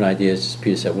going to have different ideas. As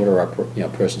Peter said, what are our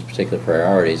person's particular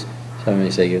priorities? Some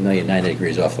may say, you're 90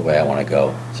 degrees off the way I want to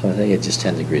go. Some may say, you're just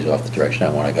 10 degrees off the direction I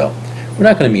want to go. We're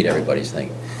not going to meet everybody's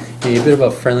thing. A bit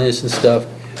about friendliness and stuff.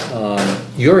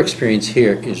 Your experience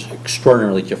here is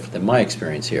extraordinarily different than my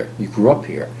experience here. You grew up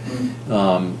here.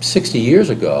 60 years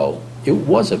ago, it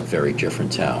was a very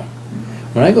different town.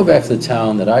 When I go back to the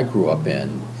town that I grew up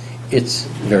in, it's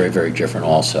very, very different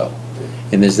also.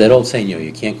 And there's that old saying,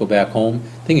 you can't go back home.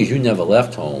 Thing is, you never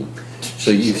left home, so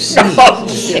you've seen.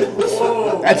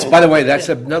 That's, by the way, that's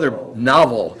another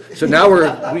novel. So now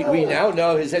we now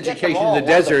know his education in the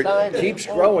desert keeps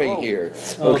growing here.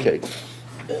 Okay.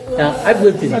 Now, I've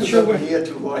lived in. Not sure we're here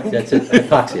too long. That's it,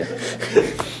 hypoxia.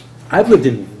 I've lived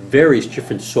in various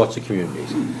different sorts of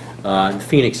communities in the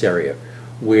Phoenix area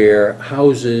where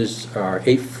houses are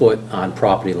 8 foot on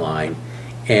property line,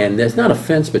 and there's not a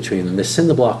fence between them. There's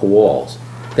cinder block walls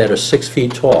that are 6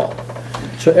 feet tall.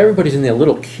 So everybody's in their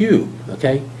little cube,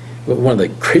 okay? But one of the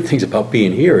great things about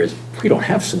being here is we don't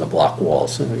have cinder block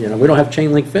walls. We don't have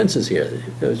chain link fences here.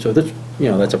 So that's,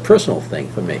 that's a personal thing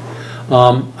for me.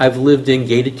 I've lived in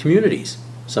gated communities.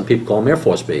 Some people call them Air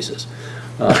Force bases.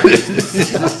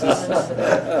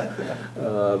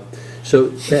 So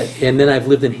that, and then I've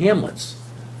lived in hamlets,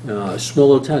 small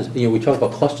little towns. We talk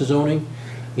about cluster zoning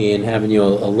and having a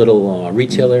little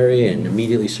retail area and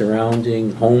immediately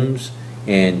surrounding homes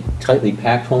and tightly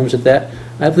packed homes at that.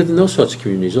 I've lived in those sorts of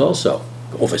communities also,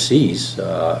 overseas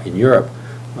in Europe,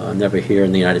 never here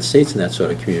in the United States in that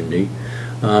sort of community.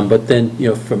 But then,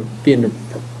 from being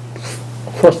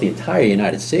across the entire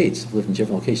United States, lived in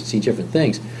different locations, seen different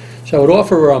things. So I would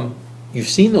offer, you've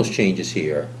seen those changes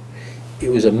here. It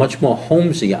was a much more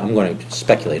homesy, I'm going to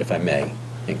speculate if I may,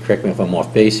 and correct me if I'm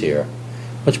off base here,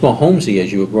 much more homesy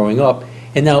as you were growing up.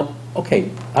 And now, okay,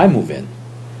 I move in,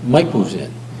 Mike moves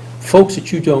in. Folks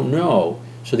that you don't know,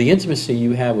 so the intimacy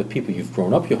you have with people you've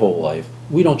grown up your whole life,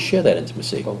 we don't share that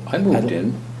intimacy. Well, I moved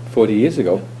in 40 years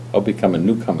ago. I'll become a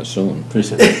newcomer soon.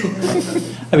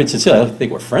 I mean, sincerely, I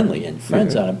think we're friendly and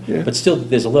friends on them, yeah. but still,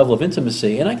 there's a level of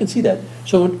intimacy, and I can see that.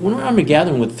 So when I'm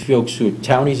gathering with folks who are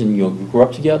townies and grew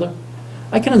up together,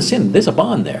 I can understand there's a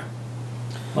bond there.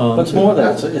 But it's more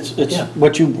than that. It's Yeah.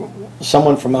 what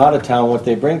someone from out of town, what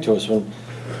they bring to us. When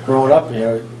growing up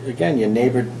here, again, your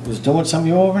neighbor was doing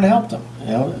something, you over and helped them.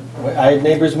 I had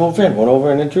neighbors move in, went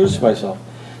over and introduced myself.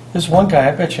 This one guy,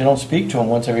 I bet you don't speak to him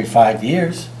once every 5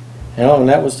 years. And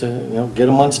that was to get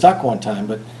him unstuck one time.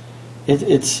 But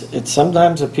it's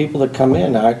sometimes the people that come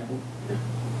in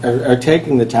are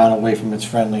taking the town away from its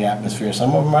friendly atmosphere.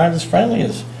 Some of them aren't as friendly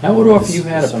as. I would offer you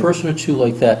had a person or two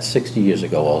like that 60 years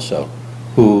ago also,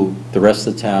 who the rest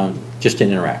of the town just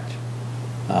didn't interact.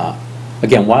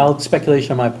 Again, wild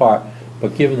speculation on my part,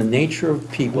 but given the nature of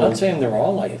people. I'm not saying they're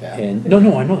all like that. And no,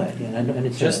 I know that. And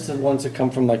it's Just the ones that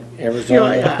come from like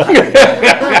Arizona.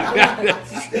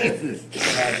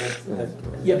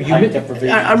 Yeah, but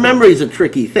Our memories are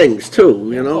tricky things,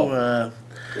 too,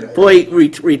 Boy,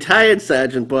 retired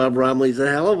Sergeant Bob Romley's a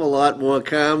hell of a lot more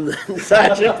calm than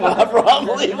Sergeant Bob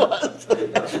Romley was.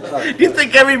 Do you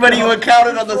think everybody you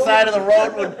encountered on the side of the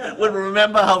road would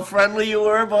remember how friendly you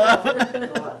were, Bob?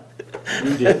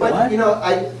 But,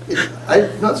 I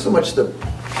not so much the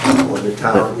people in the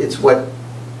town, it's what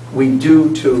we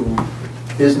do to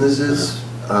businesses,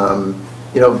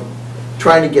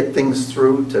 trying to get things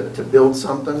through to build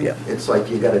something. Yeah. It's like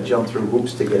you gotta jump through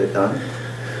hoops to get it done.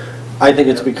 I think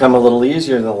it's become a little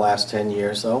easier in the last 10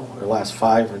 years, though, or last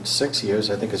 5 or 6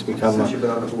 years. I think it's become. Since you've been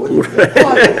on the board.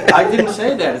 I didn't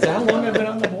say that. Is that how long I've been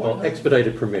on the board? Well,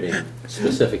 expedited permitting,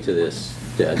 specific to this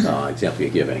example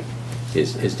you're giving,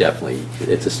 is definitely,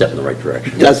 it's a step in the right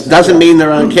direction. Doesn't mean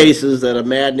there aren't cases that are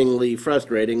maddeningly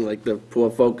frustrating, like the poor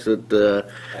folks at the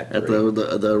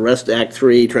Rest Act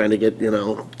 3 trying to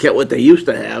get what they used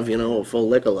to have, a full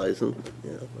liquor license.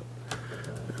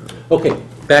 Okay,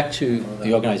 back to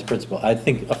the organized principle. I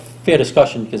think a fair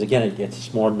discussion, because again, it gets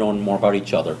us knowing more about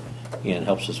each other and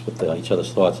helps us with each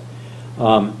other's thoughts.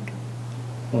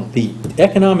 The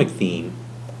economic theme,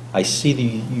 I see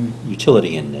the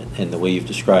utility in it and the way you've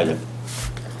described it.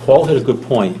 Paul hit a good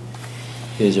point.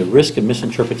 There's a risk of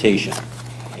misinterpretation,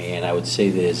 and I would say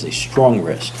there's a strong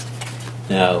risk.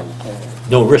 Now,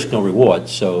 no risk, no reward,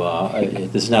 so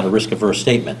this is not a risk-averse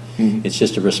statement. It's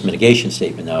just a risk mitigation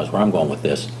statement now is where I'm going with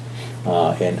this.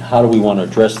 And how do we want to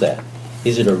address that?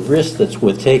 Is it a risk that's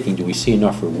worth taking? Do we see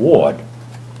enough reward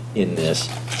in this?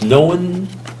 Knowing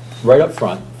right up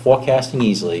front, forecasting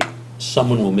easily,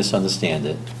 someone will misunderstand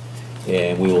it,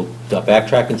 and we will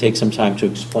backtrack and take some time to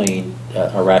explain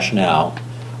our rationale.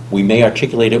 We may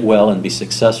articulate it well and be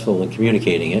successful in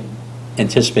communicating it,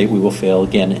 anticipate we will fail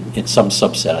again in some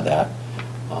subset of that.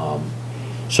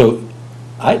 So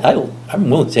I'm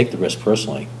willing to take the risk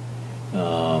personally.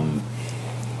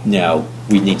 Now,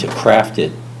 we need to craft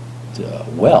it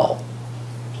well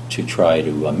to try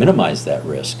to minimize that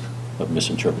risk of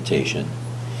misinterpretation.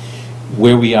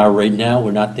 Where we are right now,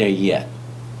 we're not there yet.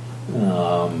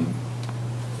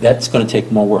 That's going to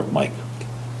take more work, Mike.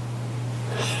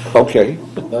 Okay,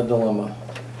 The dilemma.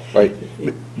 right.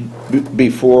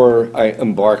 Before I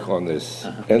embark on this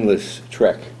endless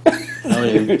trek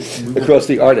across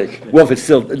the Arctic, well, if it's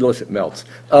still, unless it melts.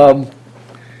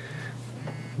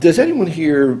 Does anyone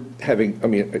here having, I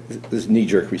mean, this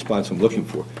knee-jerk response I'm looking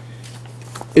for,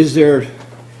 is there,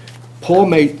 Paul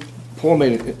made,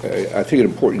 I think, an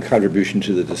important contribution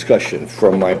to the discussion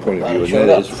from my point of view, and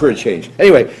that is for a change.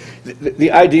 Anyway,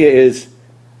 the idea is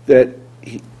that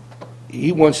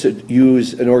he wants to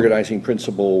use an organizing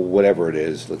principle, whatever it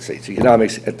is, let's say it's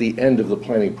economics, at the end of the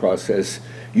planning process.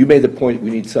 You made the point we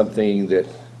need something that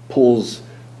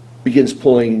begins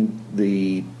pulling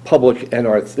the public and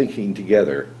our thinking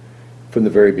together from the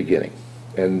very beginning.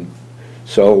 And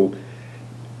so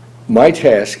my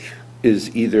task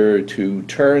is either to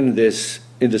turn this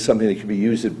into something that can be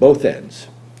used at both ends.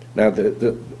 Now,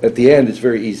 at the end, it's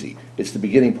very easy. It's the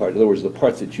beginning part. In other words, the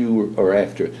part that you are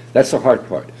after. That's the hard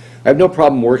part. I have no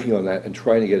problem working on that and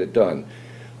trying to get it done.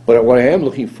 But what I am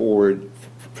looking forward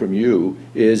from you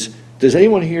is, does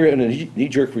anyone here in a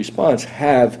knee-jerk response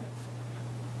have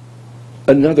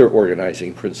another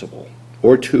organizing principle,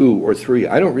 or two, or three?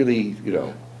 I don't really,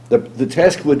 the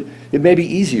task it may be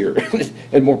easier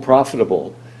and more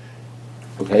profitable,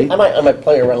 okay? I might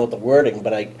play around with the wording,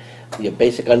 but the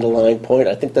basic underlying point,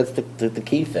 I think that's the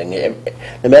key thing.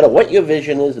 No matter what your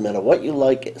vision is, no matter what you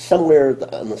like, somewhere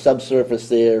on the subsurface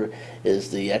there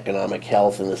is the economic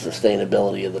health and the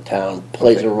sustainability of the town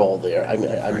plays a role there.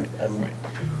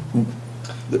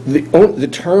 The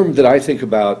term that I think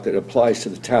about that applies to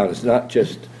the town is not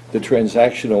just the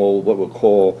transactional, what we'll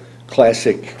call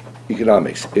classic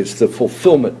economics. It's the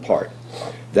fulfillment part.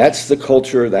 That's the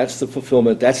culture, that's the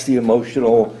fulfillment, that's the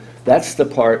emotional, that's the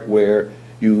part where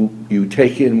you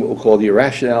take in what we'll call the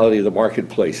irrationality of the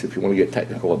marketplace, if you want to get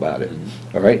technical about it,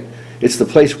 all right? It's the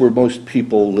place where most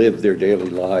people live their daily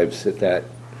lives in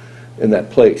that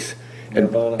place.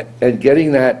 And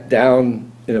getting that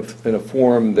down in a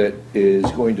form that is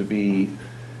going to be,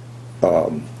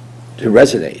 to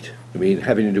resonate. I mean,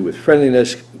 having to do with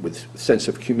friendliness, with sense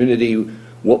of community,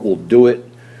 what will do it,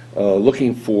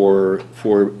 looking for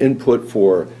input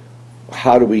for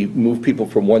how do we move people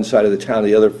from one side of the town to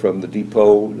the other, from the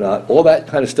depot, not all that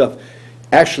kind of stuff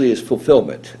actually is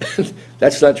fulfillment.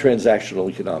 That's not transactional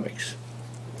economics.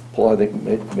 Paul, I think,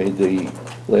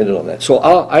 landed on that. So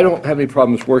I don't have any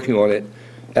problems working on it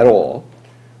at all.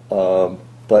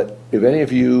 But if any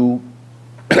of you,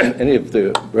 any of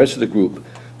the rest of the group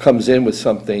comes in with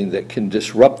something that can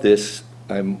disrupt this,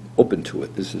 I'm open to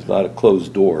it. This is not a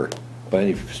closed door by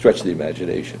any stretch of the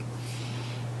imagination.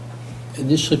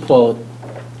 Initially, Paul,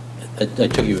 I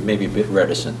took you maybe a bit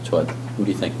reticent to it. What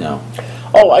do you think now?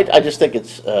 Oh, I just think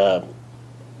it's a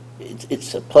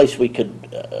place we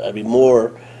could be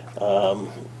more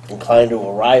inclined to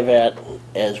arrive at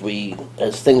as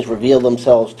things reveal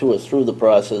themselves to us through the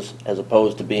process, as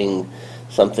opposed to being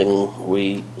something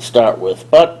we start with.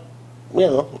 But,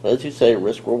 as you say,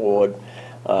 risk reward.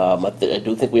 I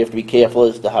do think we have to be careful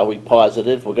as to how we posit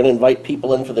it. We're going to invite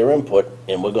people in for their input,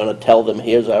 and we're going to tell them,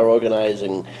 here's our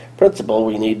organizing principle.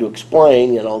 We need to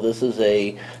explain, this is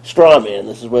a straw man.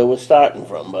 This is where we're starting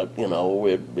from. But,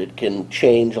 it can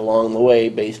change along the way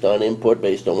based on input,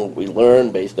 based on what we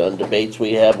learn, based on debates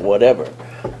we have, whatever.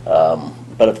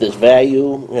 But if there's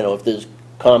value, if there's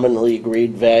commonly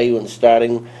agreed value in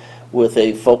starting with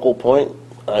a focal point,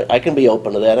 I can be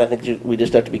open to that. I think we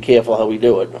just have to be careful how we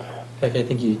do it. I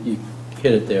think you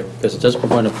hit it there, because it does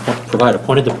provide a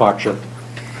point of departure.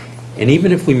 And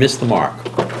even if we miss the mark,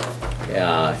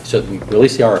 so we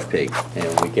release the RFP,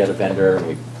 and we get a vendor, and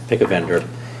we pick a vendor,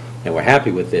 and we're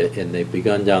happy with it, and they've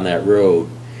begun down that road,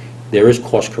 there is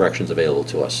course corrections available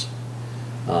to us.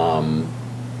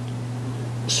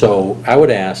 So I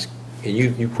would ask, and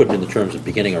you put it in the terms of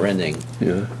beginning or ending,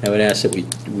 Yeah. I would ask that we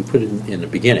put it in the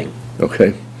beginning.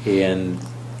 Okay.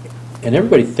 And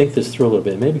everybody think this through a little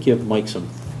bit. Maybe give Mike some,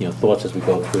 thoughts as we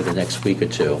go through the next week or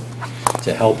two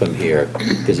to help him here,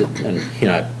 because I'm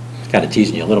kind of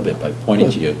teasing you a little bit by pointing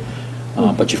to you,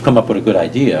 but you've come up with a good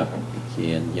idea,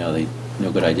 and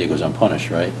no good idea goes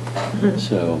unpunished, right?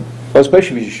 So. Well,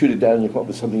 especially if you shoot it down and you come up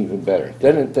with something even better.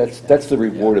 Then that's the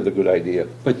reward of the good idea.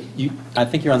 But I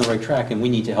think you're on the right track, and we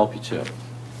need to help you too.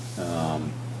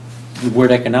 the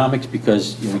word economics,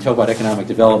 because we talk about economic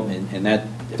development, and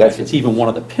it's even one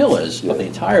of the pillars of the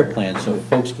entire plan, so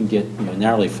folks can get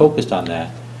narrowly focused on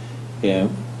that. And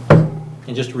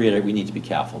just to reiterate, we need to be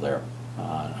careful there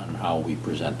on how we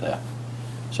present that.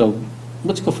 So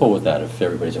let's go forward with that, if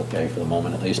everybody's okay for the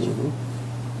moment at least. All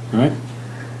right?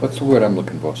 What's the word I'm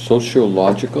looking for?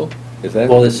 Sociological? Is that?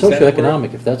 Well, it's is that the word?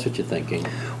 socioeconomic, if that's what you're thinking.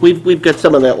 We've got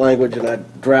some of that language in our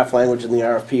draft language in the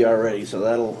RFP already, so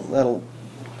that'll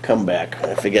come back.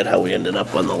 I forget how we ended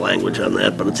up on the language on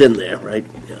that, but it's in there, right?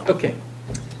 Yeah. Okay.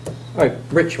 All right,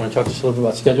 Rich, you want to talk to us a little bit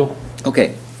about schedule?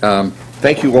 Okay.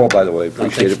 Thank you all, by the way,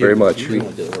 appreciate it very much. You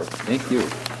really did the work. Thank you.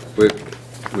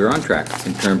 We're on track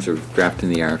in terms of drafting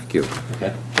the RFQ.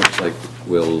 Okay. Looks like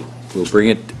we'll bring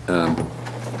it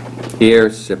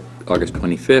here August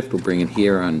 25th. We'll bring it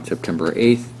here on September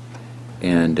 8th,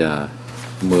 and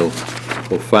we'll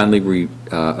finally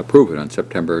approve it on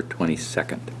September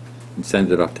 22nd and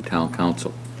send it off to town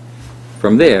council.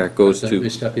 From there it goes Let me to.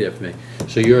 stop you there for me.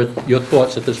 So your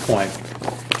thoughts at this point,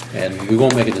 and we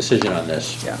won't make a decision on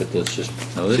this, Yeah. but let's just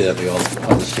No, see that we all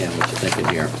understand what you're thinking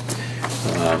here.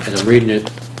 And I'm reading it,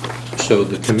 so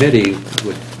the committee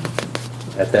would,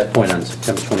 at that point on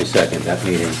September 22nd, that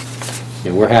meeting,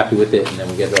 and we're happy with it, and then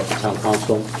we get it off to town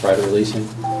council prior to releasing.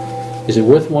 Is it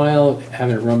worthwhile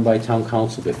having it run by town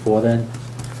council before then?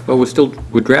 Well,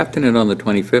 we're drafting it on the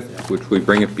 25th, which we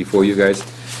bring it before you guys.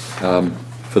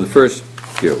 For the first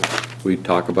few, we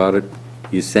talk about it,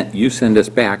 you send us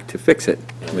back to fix it,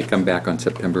 and we come back on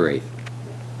September 8th.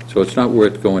 So it's not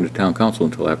worth going to town council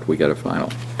until after we get a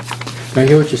final. I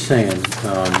hear what you're saying,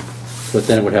 but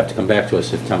then it would have to come back to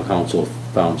us if town council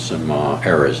found some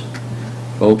errors.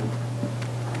 Well,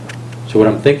 So what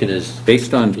I'm thinking is,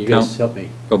 based on you guys help me.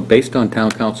 based on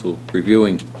town council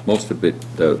reviewing most of it,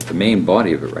 the main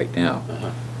body of it right now,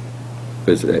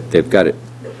 because they've got it.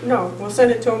 No, we'll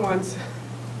send it to them once.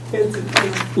 It's-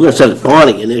 We're going to send it to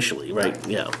Bonnie initially, right?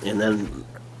 Yeah, and then,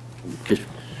 because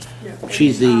yeah.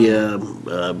 she's the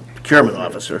procurement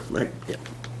officer, right? Yeah.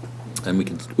 And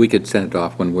we could send it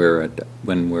off when we're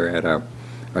at our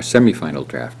semifinal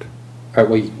draft. All right,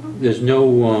 well, there's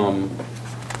no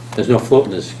float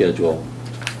in this schedule,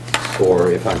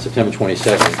 or if on September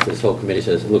 22nd, this whole committee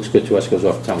says, it looks good to us, goes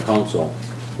off to town council,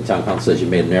 the town council says you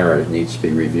made an error, it needs to be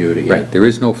reviewed again. Right, there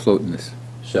is no float in this.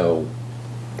 So,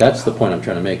 that's the point I'm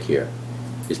trying to make here,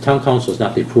 is town council is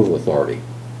not the approval authority.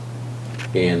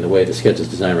 And the way the schedule is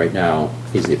designed right now,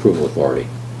 he's the approval authority,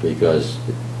 because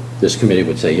this committee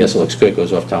would say, yes, it looks good,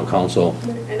 goes off town council.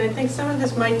 And I think some of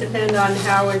this might depend on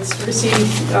how it's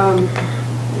received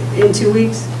in 2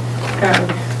 weeks.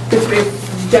 Because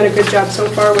we've done a good job so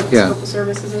far with the Yeah. scope of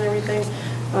services and everything.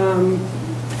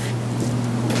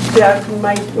 That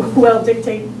might well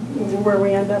dictate where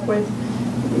we end up with.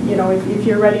 You know, if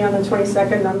you're ready on the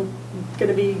 22nd, I'm going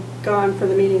to be gone for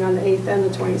the meeting on the 8th and the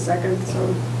 22nd,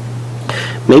 so.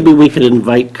 Maybe we could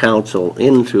invite council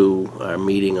into our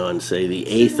meeting on, say, the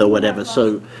 8th or whatever,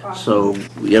 so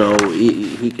you know,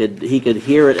 he could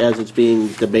hear it as it's being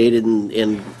debated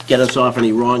and get us off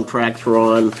any wrong tracks we're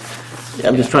on.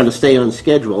 I'm just trying to stay on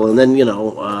schedule, and then, you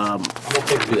know, I'm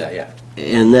okay to do that, yeah.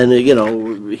 and then, you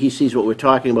know, he sees what we're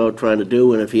talking about, trying to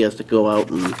do, and if he has to go out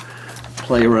and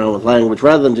play around with language,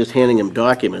 rather than just handing him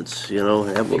documents, you know.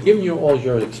 Well, given you all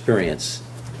your experience,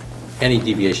 any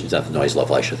deviations at the noise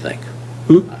level, I should think.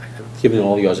 Given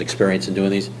all your experience in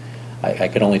doing these, I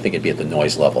could only think it'd be at the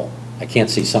noise level. I can't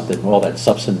see something all that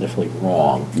substantively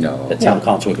wrong. No. That town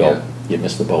council would go, Yeah. you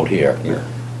missed the boat here. Yeah.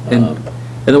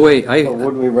 And the way But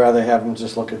wouldn't we rather have them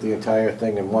just look at the entire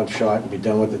thing in one shot and be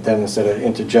done with it then, instead of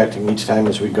interjecting each time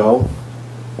as we go?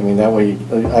 I mean, that way,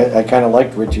 I kind of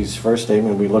liked Richie's first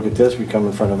statement, we look at this, we come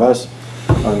in front of us,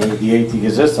 on the 8th he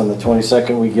gives this, on the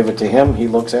 22nd we give it to him, he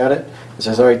looks at it, and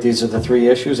says, all right, these are the 3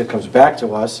 issues, it comes back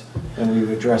to us, and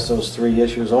we address those 3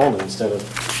 issues only, instead of,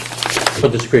 So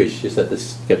disagrees, just that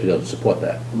this schedule doesn't support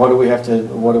that. what are we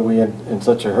in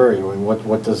such a hurry? I mean,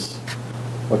 what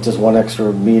does one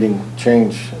extra meeting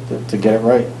change to get it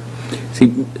right? see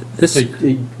this. So,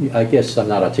 I guess I'm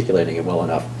not articulating it well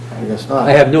enough. I guess not.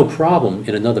 I have no problem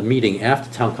in another meeting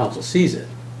after town council sees it.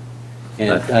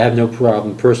 And I have no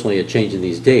problem personally at changing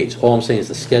these dates. All I'm saying is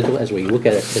the schedule, as we look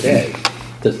at it today,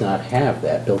 does not have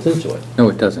that built into it. No,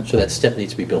 it doesn't. So that step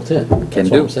needs to be built in. Can That's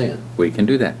do. what I'm saying. We can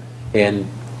do that. And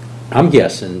I'm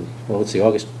guessing, well, let's see,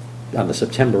 on the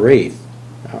September 8th,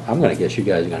 I'm going to guess you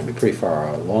guys are going to be pretty far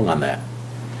along on that.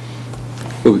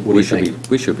 We do you should be. think?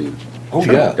 We should be. Oh,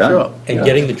 yeah. Done. Sure. And Yeah.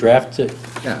 getting the draft to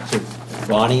Yeah.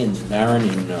 Bonnie and Maren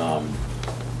and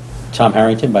Tom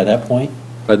Harrington by that point,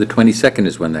 By the 22nd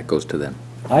is when that goes to them.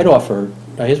 I'd offer,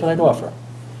 here's what I'd offer.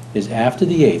 is after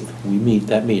the 8th, we meet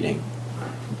that meeting,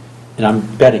 and I'm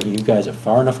betting you guys are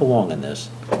far enough along in this,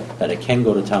 that it can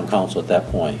go to town council at that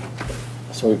point.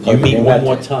 So we You plug it meet in one that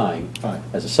more day. time Fine.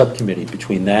 as a subcommittee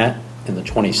between that and the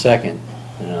 22nd.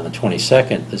 And on the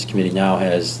 22nd, this committee now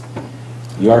has,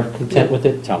 you're content with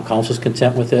it, town council's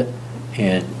content with it,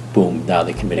 and boom, now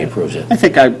the committee approves it. I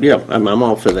think I'm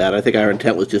all for that. I think our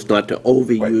intent was just not to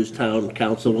overuse town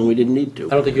council when we didn't need I to.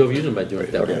 don't think you'll use them by doing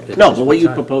it that way. It's No, just but what you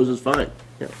one time. propose is fine.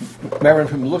 Maren,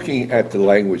 from looking at the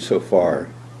language so far,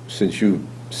 since you've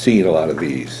seen a lot of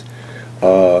these,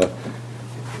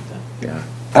 Yeah.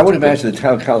 I would imagine the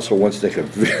town council wants to take a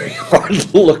very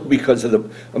hard look because of the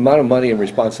amount of money and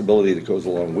responsibility that goes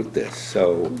along with this,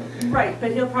 so, Right,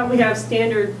 but he'll probably have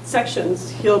standard sections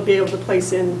he'll be able to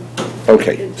place in.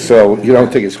 okay, so you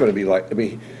don't think it's going to be like, I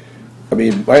mean,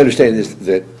 my understanding is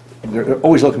that they're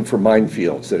always looking for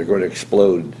minefields that are going to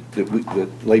explode,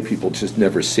 that lay people just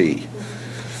never see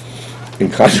in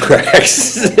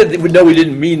contracts. No, we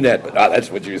didn't mean that, but that's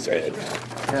what you said.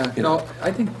 Yeah, you know,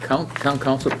 I think town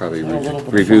council probably A little bit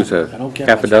of reviews fun. a I don't get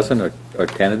half a much. dozen or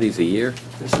 10 of these a year.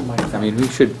 This is my I mean, we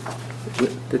should,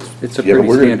 it's a Yeah, but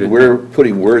pretty standard. we're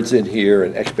putting words in here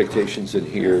and expectations in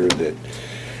here that,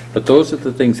 But those are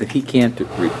the things that he can't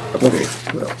approve.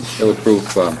 He'll approve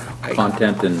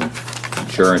content and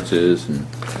insurances and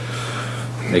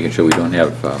making sure we don't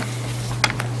have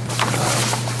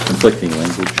conflicting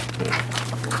language.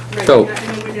 Right, So- and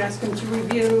I would ask him to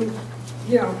review,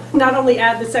 not only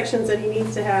add the sections that he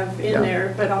needs to have in Yeah.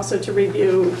 there, but also to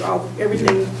review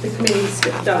everything the committee's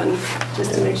done,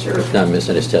 just to make sure. Not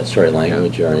missing a statutory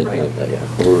language or anything like that, yeah.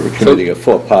 we're committing a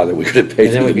faux pas that we could have paid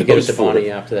And then we for the could give it nose to for.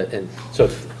 Bonnie after that, and so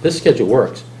if this schedule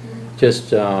works,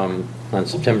 just on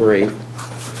September 8th,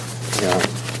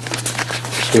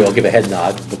 we all give a head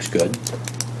nod, looks good.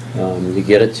 You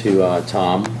get it to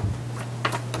Tom,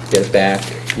 get it back,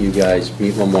 you guys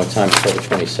meet one more time before the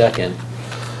 22nd,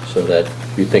 so that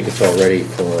you think it's all ready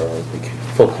for the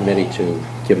full committee to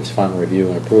give its final review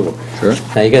and approval. Sure.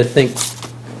 Now, you gotta think,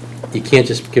 you can't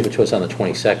just give it to us on the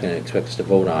 22nd and expect us to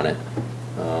vote on it.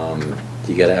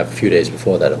 You gotta have a few days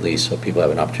before that at least, so people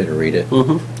have an opportunity to read it.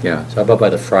 Yeah. So how about by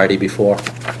the Friday before?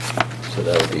 So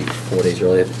that would be 4 days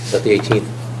earlier. Is that the 18th?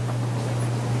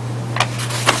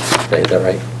 Did I get that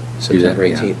right? September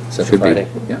Yeah. 18th, is that the Should be. Friday?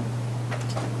 Yeah,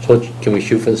 So can we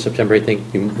shoot for the September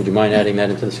 18th? Would you mind adding that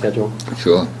into the schedule?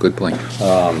 sure, good point.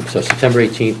 So September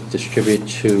 18th, distribute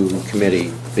to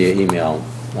committee via email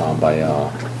by,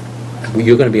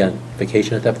 you're going to be on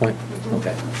vacation at that point?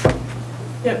 Okay.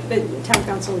 Yep, but town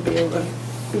council would be able to,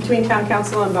 between town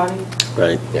council and Bonnie,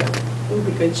 Right. Yeah. we'll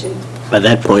be good shape. By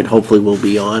that point, hopefully we'll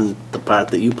be on the part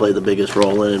that you play the biggest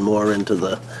role in and more into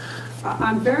the,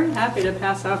 I'm very happy to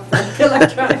pass off the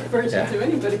electronic version to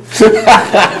anybody.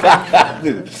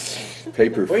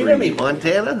 Paper where you gonna free. be,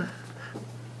 Montana?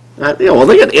 Yeah, well,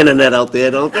 they got internet out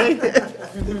there, don't they?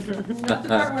 Not the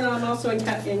part when I'm also in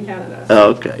Canada.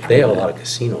 Okay. They have a lot of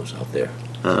casinos out there.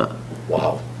 Uh,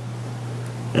 Wow.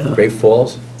 Great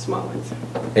Falls? Small ones.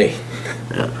 Hey.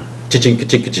 Cha-ching,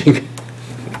 ka-ching, ka-ching.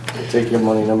 Take your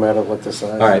money no matter what the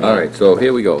size. All right. All right, so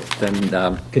here we go.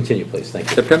 Then Continue, please, thank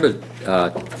you. September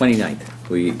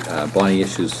 29th, Bonnie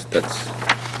issues, that's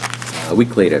a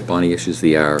week later, Bonnie issues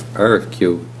the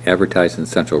RFQ advertised in the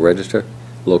Central Register,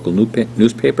 local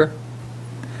newspaper.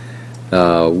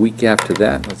 Week after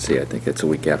that, let's see, I think it's a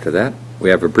week after that, we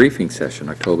have a briefing session,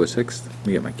 October 6th. Let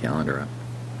me get my calendar up.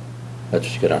 Let's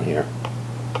just get on here.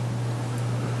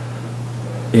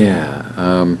 Yeah,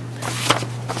 October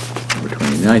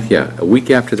 29th, yeah. A week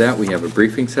after that, we have a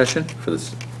briefing session for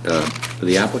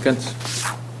the applicants.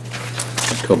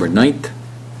 October 9th,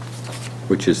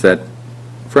 which is that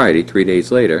Friday, 3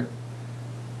 days later.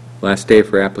 Last day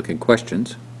for applicant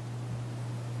questions.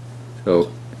 So,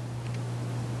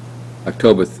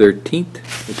 October 13th,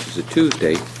 which is a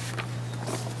Tuesday,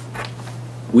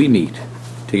 we meet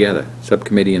together,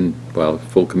 subcommittee and, well,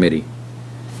 full committee,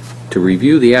 to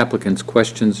review the applicant's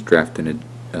questions, draft an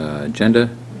agenda.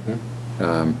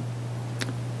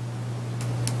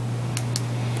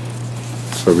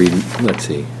 Let's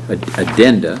see,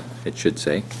 addenda, it should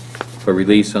say, for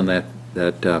release on that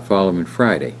following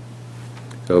Friday.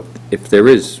 So if there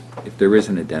is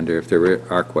an addenda, if there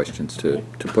are questions to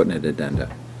put in an addenda.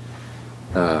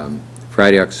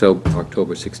 Friday,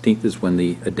 October 16th is when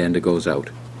the addenda goes out.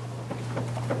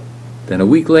 Then a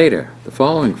week later, the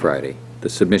following Friday, the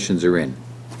submissions are in.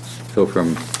 So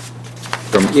from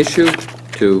issue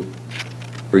to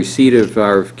receipt of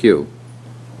RFQ,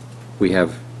 we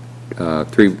have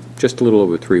just a little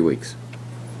over 3 weeks.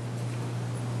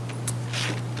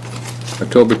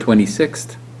 October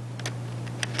 26th,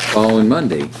 following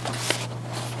Monday,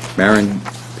 Maren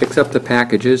picks up the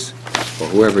packages, or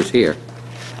whoever's here,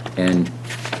 and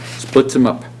splits them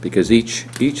up, because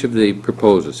each of the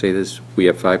proposers, say this, we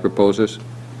have 5 proposers,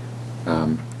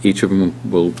 each of them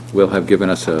will have given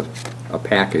us a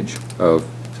package of,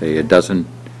 say, a dozen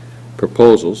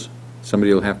proposals.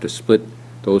 Somebody will have to split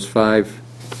those 5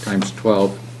 times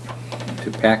 12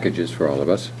 into packages for all of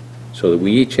us, so that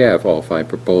we each have all 5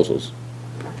 proposals.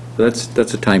 So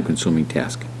that's a time-consuming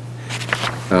task.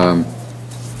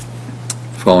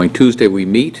 Following Tuesday, we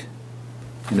meet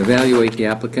and evaluate the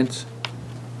applicants.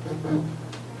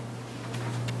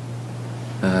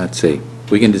 Let's see,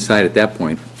 we can decide at that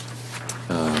point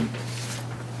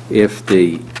if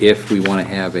we want to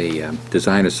have a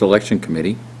designer selection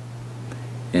committee,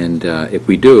 and if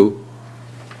we do,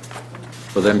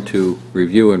 for them to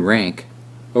review and rank,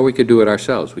 or we could do it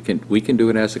ourselves. We can do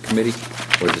it as a committee,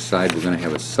 or decide we're going to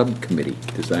have a subcommittee,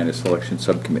 designer selection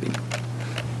subcommittee.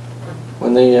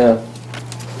 When they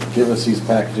give us these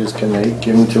packages, can they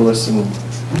give them to us in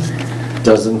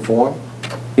dozen form?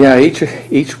 Yeah,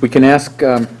 each we can ask.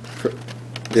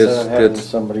 Instead of having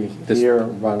somebody here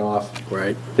run off.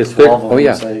 Right. There's all of them oh and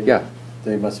yeah, say yeah.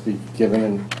 They must be given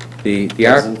in The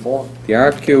dozen form.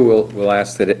 RFQ will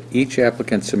ask that each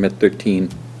applicant submit 13.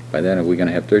 By then, are we going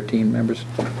to have 13 members?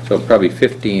 So probably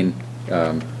 15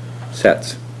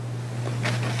 sets.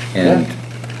 And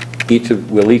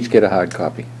we'll each get a hard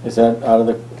copy. Is that out of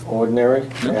the ordinary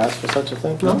to ask for such a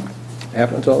thing? No.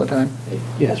 Happens all the time.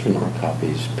 You ask for number of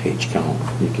copies, page count,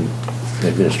 you can,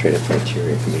 administrative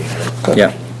criteria can be added.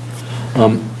 Yeah.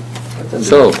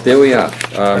 So, there we are.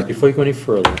 Before you go any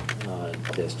further,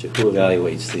 as to who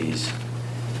evaluates these,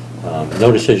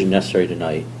 no decision necessary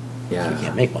tonight. Yeah. You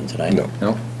can't make one tonight.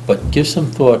 No? But give some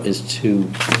thought as to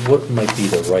what might be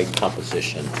the right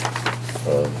composition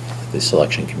of the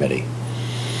selection committee.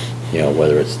 You know,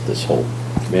 whether it's this whole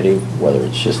committee, whether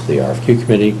it's just the RFQ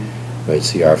committee, whether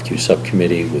it's the RFQ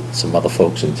subcommittee with some other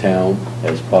folks in town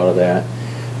as part of that.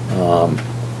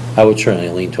 I would certainly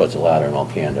lean towards the latter in all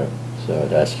candor, so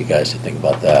I'd ask you guys to think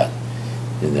about that.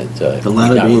 And that, The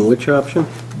latter being which option?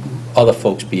 other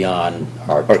folks beyond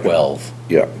our 12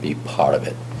 Yeah. be part of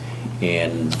it.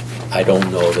 And I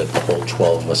don't know that the whole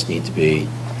 12 of us need to be,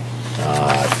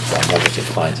 I'm almost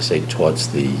inclined to say towards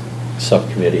the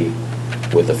subcommittee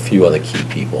with a few other key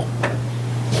people.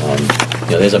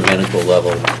 You know, there's a manageable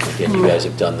level. Again, you guys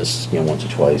have done this, you know, once or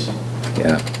twice.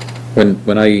 Yeah. When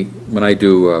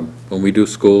we do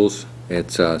schools,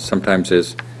 it's sometimes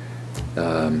there's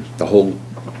the whole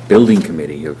building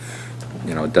committee of,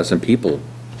 you know, a dozen people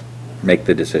make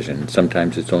the decision.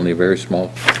 Sometimes it's only a very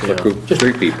small group,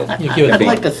 3 people. You give it- I'd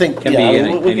like to think, Can yeah, be I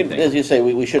mean, we could, anything. as you say,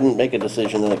 we shouldn't make a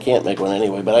decision, and I can't make one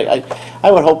anyway, but I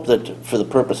would hope that for the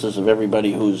purposes of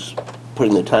everybody who's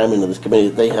putting their time into this committee,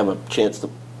 that they have a chance to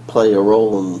play a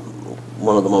role in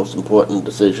one of the most important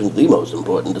decisions, the most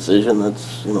important decision,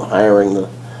 that's, you know, hiring the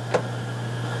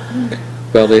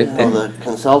Well, the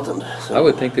consultant. So- I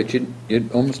would think that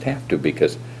you'd almost have to,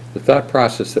 because the thought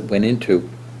process that went into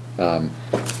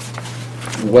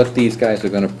what these guys are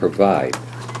going to provide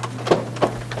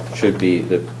should be,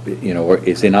 you know,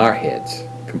 is in our heads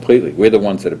completely. We're the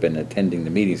ones that have been attending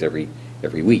the meetings every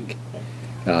week.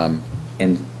 And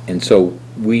so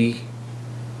we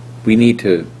need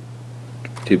to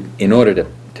in order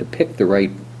to pick the right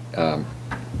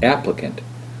applicant,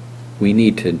 we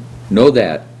need to know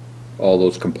that, all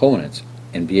those components,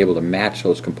 and be able to match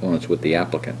those components with the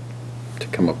applicant to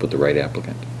come up with the right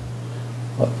applicant.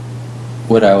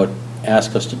 What I would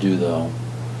ask us to do, though,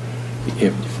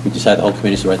 if we decide the whole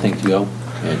committee's the right thing to go,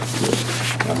 and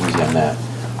I'm easy on that,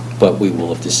 but we will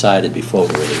have decided before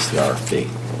we release the RFP.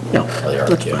 Yeah, Or the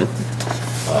that's RFQ. fine.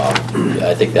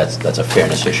 I think that's a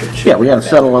fairness issue, too. Yeah, we gotta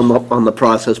settle on the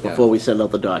process before we send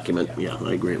out the document. Yeah,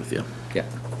 I agree with you. Yeah.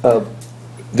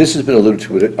 This has been alluded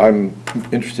to, but I'm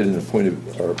interested in the point of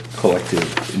our collective,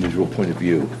 individual point of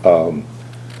view.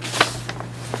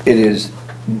 It is,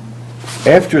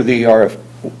 after the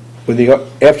RFP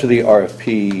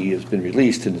has been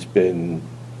released and it's been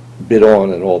bid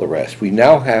on and all the rest, we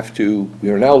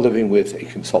are now living with a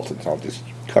consultant. I'll just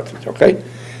cut it, okay?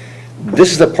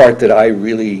 This is the part that I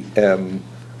really am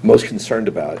most concerned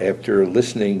about after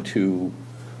listening to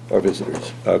our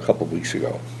visitors a couple of weeks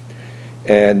ago.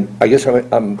 And I guess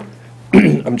I'm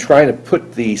trying to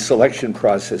put the selection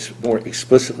process more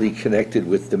explicitly connected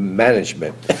with the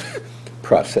management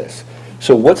process.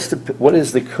 So what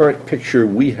is the current picture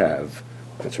we have,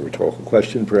 that's a rhetorical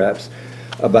question perhaps,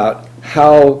 about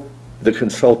how the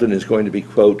consultant is going to be,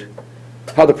 quote,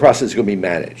 how the process is going to be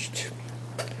managed?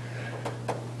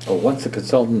 Oh, once the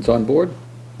consultant's on board?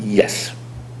 Yes.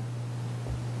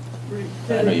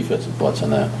 I know you've got some thoughts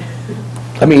on that.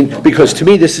 I mean, because to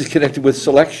me, this is connected with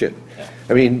selection.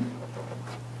 I mean,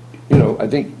 you know, I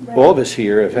think all of us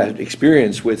here have had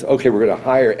experience with, okay, we're going to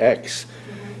hire X,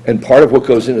 and part of what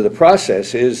goes into the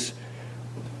process is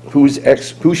who's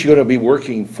she going to be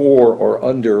working for or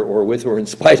under or with or in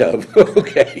spite of,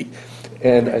 okay?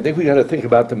 And I think we got to think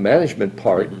about the management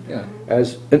part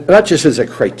as, not just as a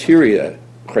criterion,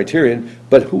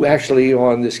 but who actually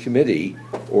on this committee,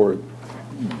 or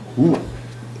who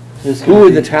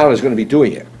in the town is going to be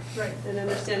doing it. Right, and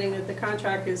understanding that the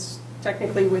contract is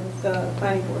technically with the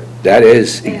planning board. That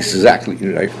is exactly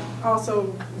right.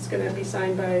 Also, it's going to be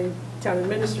signed by town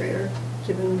administrator,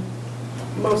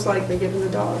 most likely given the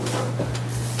dollar amount.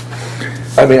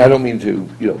 I mean, I don't mean to,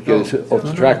 get us off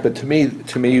the track, but to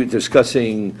me,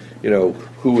 discussing,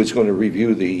 who is going to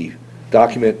review the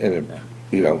document and,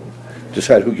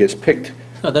 decide who gets picked.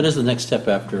 No, that is the next step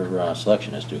after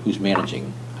selection, as to who's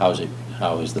managing, how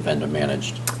is the vendor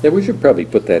managed. Yeah, we should probably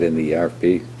put that in the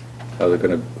RFP,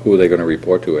 who are they gonna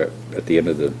report to at the end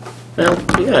of the, Well,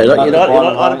 yeah, it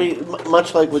ought to be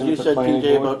much like what you said,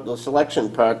 PJ, about the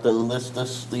selection part, then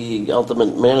the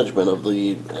ultimate management of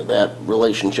that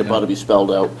relationship ought to be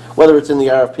spelled out, whether it's in the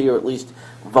RFP or at least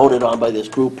voted on by this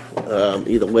group,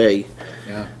 either way.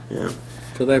 yeah. Yeah.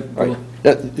 So that,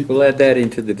 we'll add that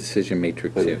into the decision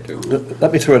matrix here too.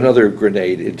 Let me throw another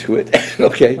grenade into it,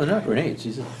 okay? Well, not grenades,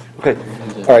 these are. Okay,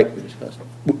 all right.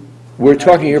 We're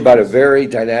talking here about a very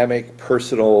dynamic,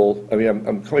 personal, I mean,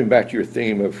 I'm coming back to your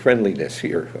theme of friendliness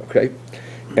here, okay?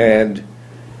 And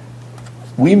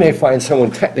we may find someone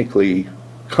technically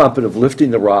competent of lifting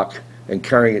the rock and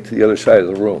carrying it to the other side of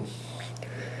the room.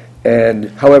 And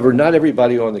however, not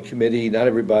everybody on the committee, not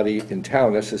everybody in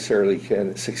town necessarily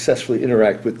can successfully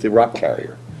interact with the rock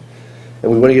carrier.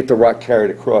 And we want to get the rock carried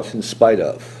across in spite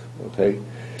of, okay?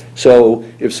 So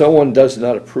if someone does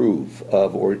not approve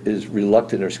of or is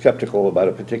reluctant or skeptical about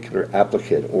a particular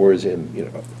applicant or is in,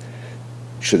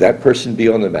 should that person be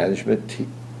on the management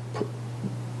process?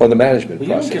 Well, you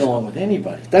don't get along with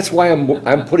anybody. That's why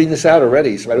I'm putting this out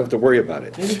already, so I don't have to worry about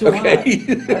it. Neither do I. Okay?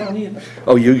 I don't either.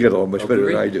 Oh, you get along much better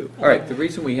than I do. All right, the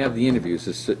reason we have the interviews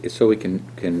is so we can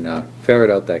ferret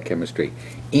out that chemistry.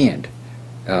 And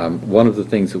one of the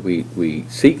things that we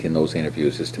seek in those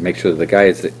interviews is to make sure that the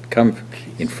guys that come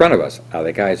in front of us are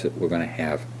the guys that we're going to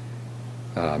have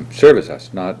service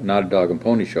us, not a dog and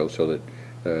pony show so that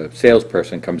the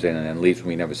salesperson comes in and then leaves and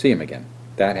we never see him again.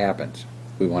 That happens.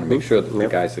 We want to make sure that the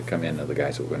guys that come in are the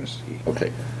guys that we're going to see.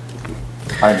 Okay.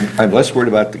 I'm less worried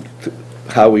about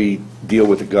how we deal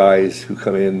with the guys who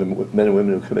come in, the men and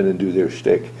women who come in and do their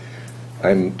shtick.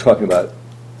 I'm talking about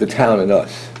the town and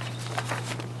us.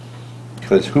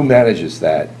 Because who manages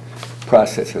that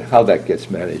process and how that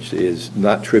gets managed is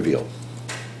not trivial.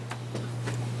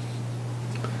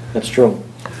 That's true.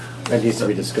 That needs to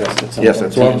be discussed at some point. Yes,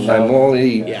 that's what I'm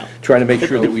only Yeah. trying to make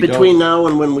sure that we Between don't. now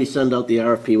and when we send out the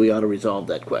RFP, we ought to resolve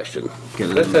that question.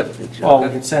 Well, we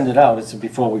can send it out, it's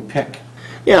before we pick.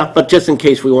 Yeah, but just in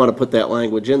case we want to put that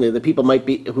language in there, the people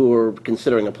who are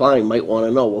considering applying might want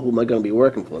to know, well, who am I going to be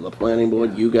working for? The planning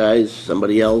board, you guys,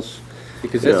 somebody else?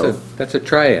 Because You that's a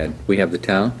triad. We have the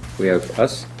town, we have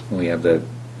us, and we have the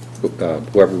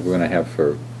whoever we're going to have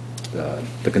for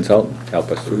the consultant help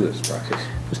us through this process.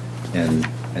 And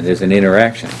there's an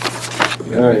interaction.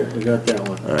 All right, we got that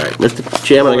one. All right, Mr.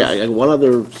 Chairman, I got one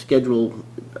other schedule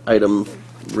item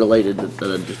related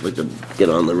that I'd just like to get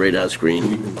on the radar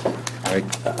screen. All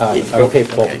right. Okay,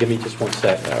 Paul, give me just one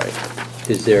sec. All right.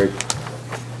 Is there,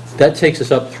 that takes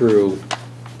us up through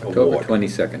October award.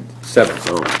 22nd, 7th.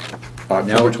 Oh,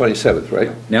 October 27th,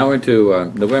 right? Now we're into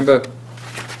November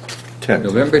 10th.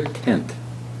 November 10th,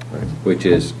 which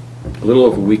is a little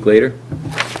over a week later.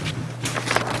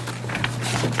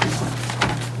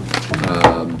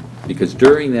 Because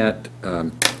during that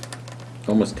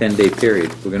almost 10-day period,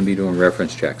 we're going to be doing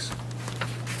reference checks.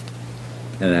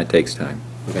 And that takes time.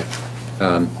 Okay.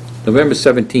 November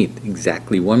 17th,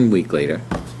 exactly 1 week later,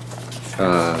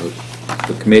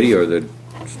 the committee, or the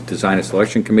Designer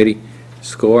Selection Committee,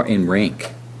 score and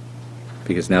rank,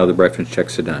 because now the reference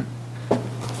checks are done.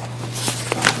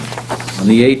 On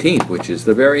the 18th, which is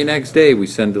the very next day, we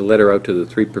send a letter out to the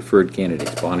 3 preferred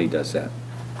candidates. Bonnie does that.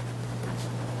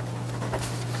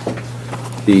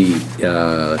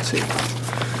 Let's see.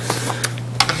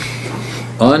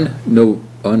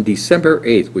 On December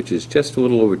 8th, which is just a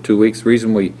little over 2 weeks, the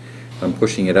reason I'm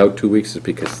pushing it out 2 weeks is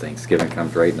because Thanksgiving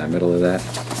comes right in the middle of that.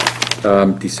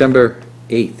 December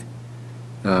 8th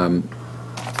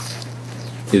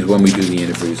is when we do the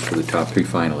interviews for the top 3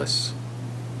 finalists.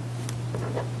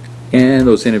 And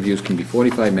those interviews can be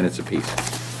 45 minutes apiece.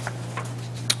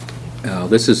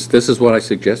 This is what I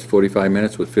suggest, 45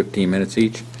 minutes with 15 minutes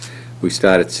each. We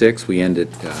start at 6, we end at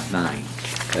 9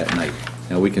 at night.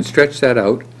 Now, we can stretch that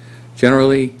out.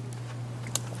 Generally,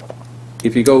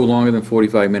 if you go longer than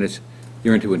 45 minutes,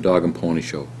 you're into a dog and pony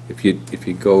show. If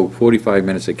you go 45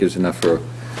 minutes, it gives enough for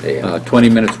 20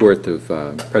 minutes worth of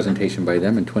presentation by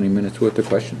them and 20 minutes worth of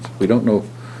questions. If we don't know,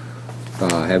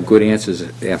 have good answers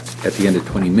at the end of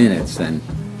 20 minutes, then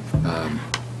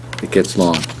it gets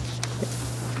long.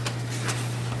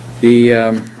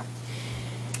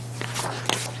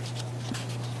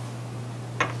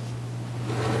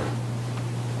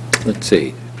 Let's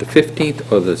see, the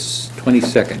 15th or the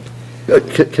 22nd?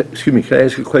 Excuse me, can I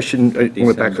ask a question? I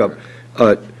want to back up.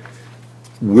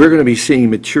 We're going to be seeing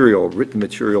material, written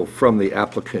material from the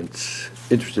applicants,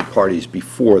 interested parties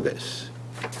before this.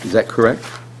 Is that correct?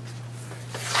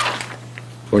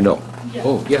 Or no?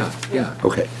 Oh, yeah, yeah.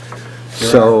 Okay.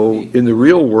 So, in the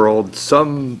real world,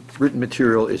 some written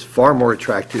material is far more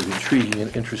attractive, intriguing,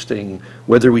 and interesting,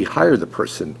 whether we hire the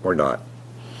person or not,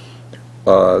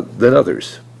 than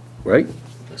others, right?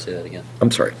 Say that again.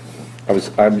 I'm sorry.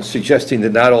 I'm suggesting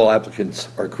that not all applicants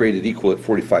are created equal at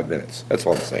 45 minutes. That's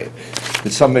all I'm saying.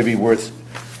 And some may be worth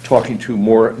talking to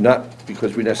more, not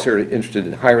because we're necessarily interested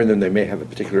in hiring them. They may have a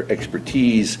particular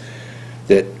expertise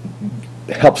that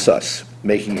helps us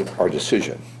making our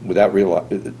decision without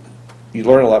realizing. You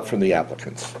learn a lot from the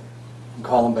applicants.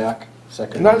 Call them back,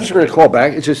 second. Not necessarily a call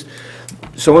back. It's just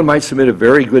someone might submit a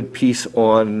very good piece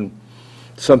on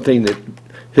something that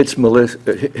hits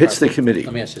the committee.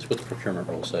 Let me ask you this, what's the procurement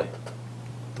rule say?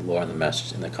 The law and the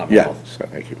message in the Yeah, Commonwealth? so,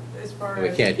 thank you. As far We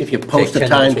as, can't, If you take post a 10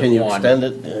 time, minutes can with you one- extend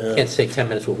it? You can't take 10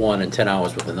 minutes with one and 10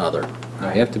 hours with another.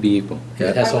 They have to be equal.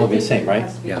 It has to all be the same, right?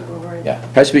 Has to be Yeah. equal, right? Yeah.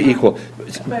 Has to be equal.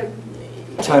 But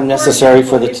Time necessary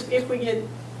for the If we get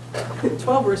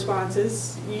 12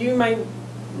 responses, you might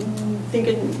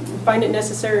find it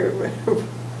necessary,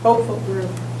 hopeful, or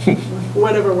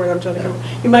whatever word I'm trying to come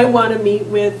up. You might want to meet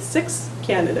with 6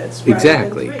 candidates rather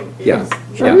Exactly. than 3. Yeah.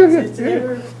 It's- Sure. it's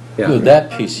never- Yeah. With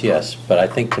that piece, yes, but I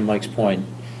think to Mike's point,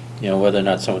 whether or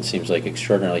not someone seems like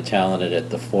extraordinarily talented at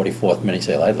the 44th minute,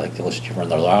 say, I'd like to listen to you for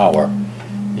another hour,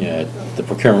 the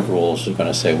procurement rules are going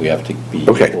to say we have to be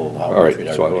Okay, equal. how all we right, treat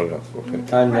so I everybody. want to know,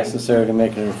 okay. time necessary to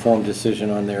make an informed decision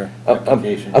on their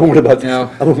application. I'm worried about,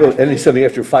 Now- I'm worried about ending something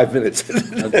after 5 minutes.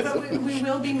 But we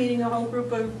will be meeting a whole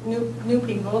group of new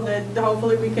people that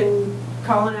hopefully we can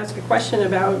call and ask a question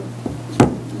about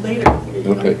later, Okay,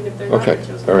 even if they're not okay,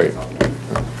 chosen. all right.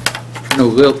 No,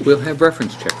 we'll have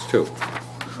reference checks, too.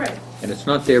 Right. And it's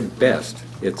not their best,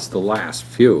 it's the last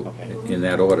few Okay. in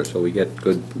that order, so we get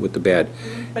good with the bad.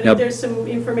 But Now- if there's some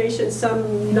information,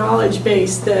 some knowledge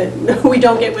base that we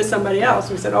don't get with somebody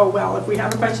else, we said, oh, well, if we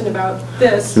have a question about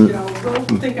this, we'll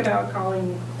think about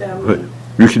calling them. Right.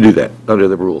 You can do that, under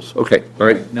the rules. Okay, all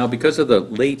right. Now, because of the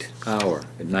late hour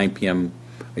at 9 PM,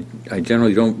 I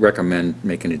generally don't recommend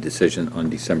making a decision on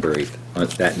December 8th, on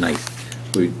that night.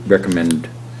 We recommend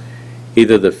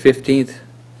either the 15th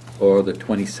or the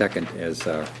 22nd as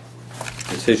our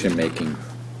decision-making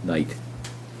night.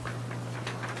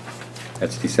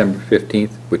 That's December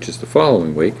 15th, which is the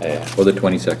following week, Yeah. or the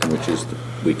 22nd, which is the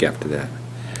week after that.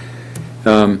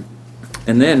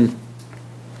 And then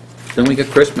we got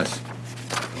Christmas.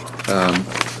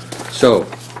 So,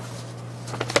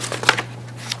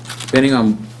 depending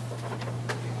on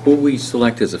who we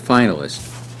select as a finalist,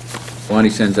 Bonnie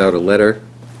sends out a letter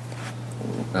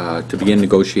to begin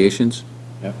negotiations.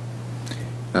 Yep.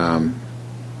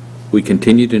 We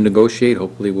continue to negotiate,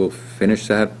 hopefully we'll finish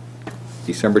that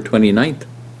December 29th.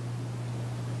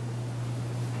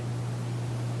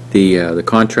 The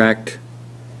contract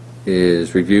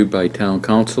is reviewed by town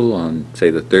council on, say,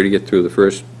 the 30th through the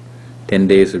first 10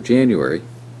 days of January.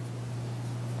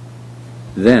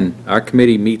 Then, our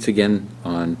committee meets again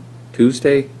on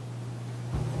Tuesday,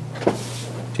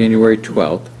 January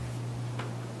 12th,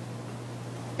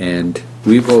 and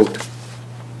we vote,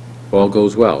 if all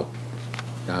goes well,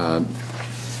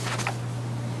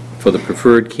 for the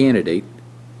preferred candidate.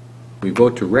 We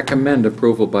vote to recommend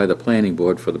approval by the planning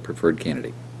board for the preferred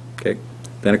candidate, okay?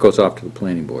 Then it goes off to the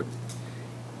planning board.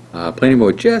 Planning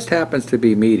board just happens to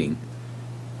be meeting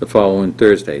the following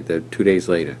Thursday, 2 days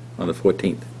later, on the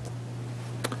 14th.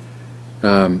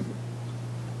 Then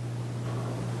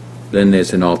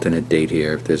there's an alternate date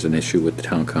here if there's an issue with the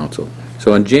town council.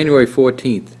 So on January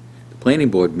 14th, the planning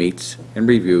board meets and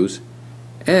reviews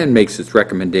and makes its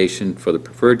recommendation for the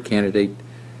preferred candidate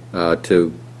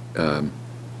to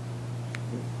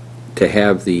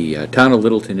have the town of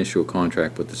Littleton issue a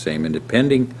contract with the same, and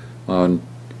depending on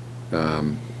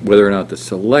whether or not the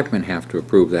selectmen have to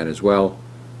approve that as well,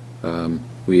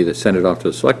 we either send it off to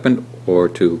the selectmen or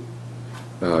to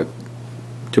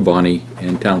Bonnie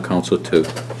and town council to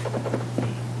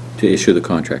issue the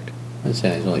contract. I'm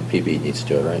saying it's only PB needs to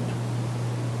do it, right?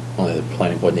 Only the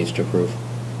planning board needs to approve.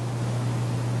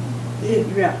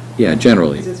 Yeah, Yeah,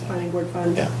 generally, because it's planning board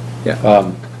funds. Yeah.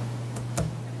 yeah.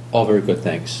 All very good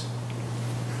things.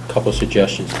 Couple of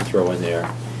suggestions to throw in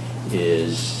there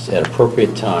is at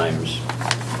appropriate times,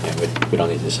 and we don't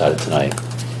need to decide it tonight,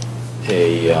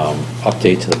 a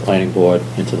update to the planning board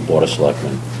and to the board of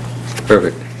selectmen.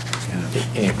 Perfect.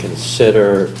 And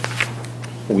consider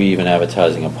we even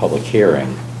advertising a public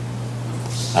hearing.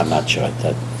 I'm not sure,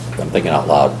 I'm thinking out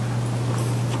loud.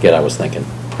 Forget I was thinking,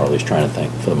 or at least trying to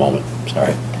think for the moment,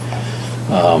 sorry.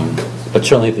 But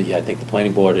certainly, I think the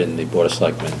planning board and the board of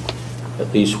selectmen,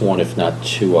 at least one, if not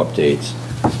two updates.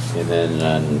 And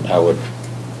then I would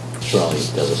certainly,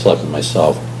 as a selectman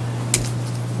myself,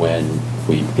 when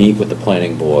we meet with the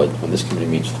planning board, when this committee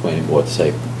meets with the planning board to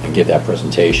say, and give that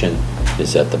presentation,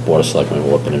 is that the board of selectmen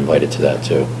will have been invited to that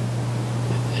too.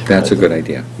 That's a good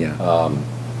idea, yeah.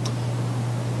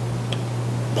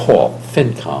 Paul,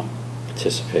 FinCom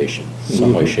participation,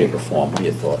 some way, shape, or form. What are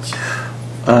your thoughts?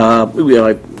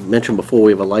 I mentioned before,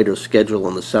 we have a lighter schedule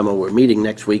in the summer. We're meeting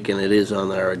next week, and it is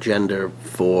on our agenda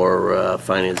for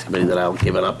Finance Committee that I'll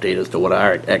give an update as to what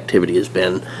our activity has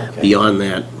been. Okay. Beyond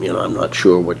that, I'm not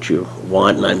sure what you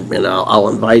want, and I'll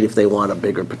invite if they want a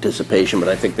bigger participation, but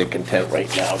I think they're content right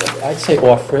now. I'd say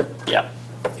offer it, Yeah.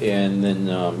 and then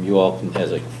you all, can,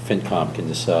 as a FinCom, can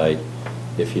decide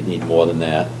if you need more than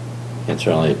that, and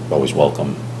certainly always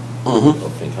welcome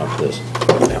FinCom to this.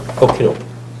 Okay.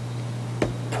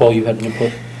 Paul, you had an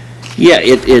input? Yeah,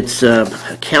 it's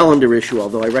a calendar issue,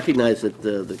 although I recognize that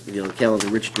the calendar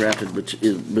Rich drafted, which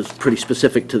was pretty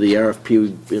specific to the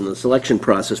RFP in the selection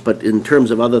process, but in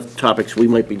terms of other topics we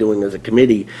might be doing as a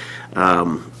committee,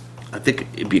 I think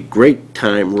it'd be a great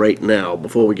time right now,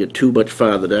 before we get too much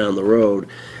farther down the road,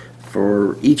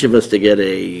 for each of us to get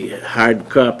a hard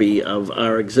copy of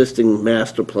our existing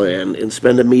master plan and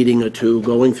spend a meeting or two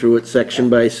going through it section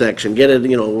by section. Get it,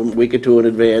 a week or two in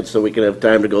advance so we can have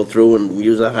time to go through and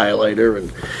use a highlighter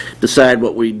and decide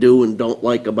what we do and don't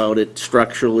like about it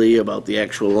structurally, about the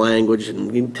actual language, and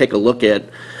we can take a look at,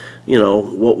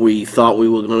 what we thought we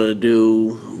were going to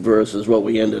do versus what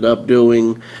we ended up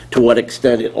doing, to what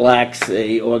extent it lacks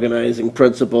a organizing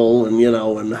principle, and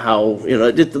and how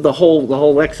the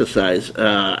whole exercise.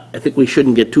 I think we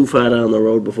shouldn't get too far down the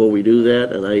road before we do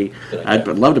that, and I'd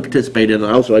love to participate in it.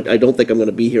 Also, I don't think I'm going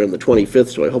to be here on the 25th,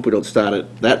 so I hope we don't start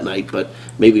it that night, but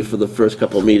maybe for the first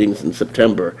couple of meetings in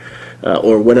September,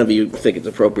 or whenever you think it's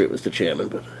appropriate, Mr. Chairman.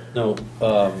 But No.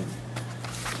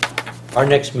 Our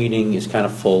next meeting is kind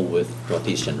of full with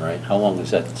Northeastern, right? How long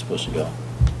is that supposed to go?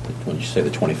 When you say the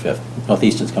 25th?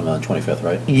 Northeastern's coming on the 25th,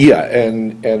 right? Yeah,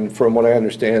 and from what I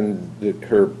understand, that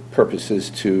her purpose is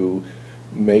to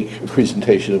make a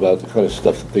presentation about the kind of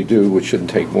stuff that they do, which shouldn't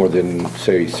take more than,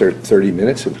 say, 30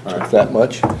 minutes, if it took that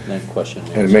much. And then question.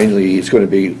 And mainly, it's going to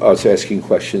be us asking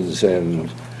questions and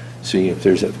seeing if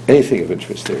there's anything of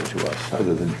interest there to us,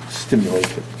 other than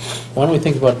stimulation. Why don't we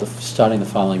think about starting the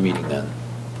following meeting then?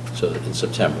 So in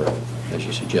September, as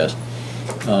you suggest.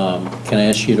 Can I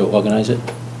ask you to organize it?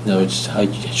 In other words,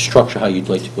 structure how you'd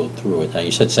like to go through it. Now,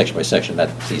 you said section by section,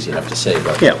 that's easy enough to say,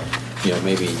 but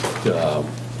maybe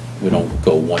we don't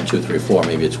go 1, 2, 3, 4,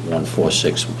 maybe it's 1, 4,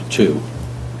 6, 2.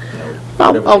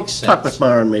 I'll talk with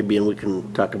Maren maybe, and we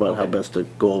can talk about how best to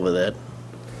go over that.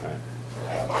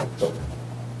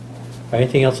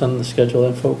 Anything else on the schedule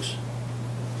then, folks?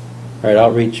 All right,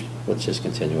 outreach, let's just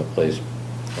continue it, please.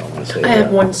 I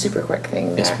have one super quick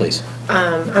thing. Yes, please.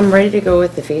 I'm ready to go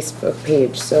with the Facebook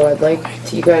page, so I'd like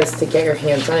you guys to get your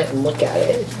hands on it and look at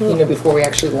it, before we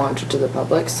actually launch it to the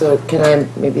public. So can I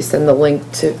maybe send the link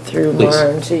through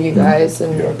Lauren to you guys,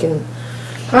 and we can,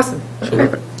 awesome.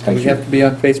 So, Do we have to be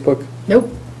on Facebook? Nope,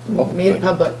 made it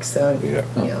public, so, good.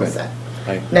 set.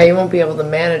 Now, you won't be able to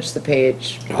manage the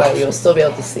page, but you'll still be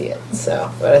able to see it,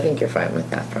 but I think you're fine with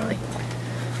that, probably.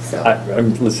 So.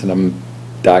 Listen, I'm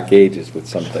dark ages with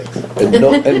some things.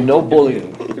 And no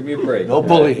bullying. Give me a break. No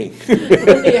bullying.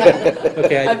 Yeah.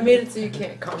 Okay. I've made it so you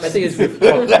can't comment. I think It's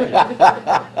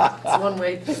one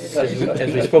way.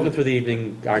 as we've spoken through the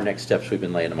evening, our next steps, we've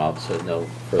been laying them out, so no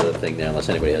further thing there unless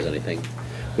anybody has anything.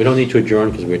 We don't need to adjourn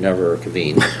because we never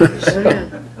convene.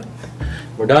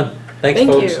 We're done. Thanks,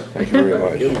 Thank folks. you. Thank you very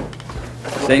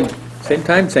much. Same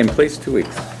time, same place, 2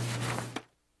 weeks.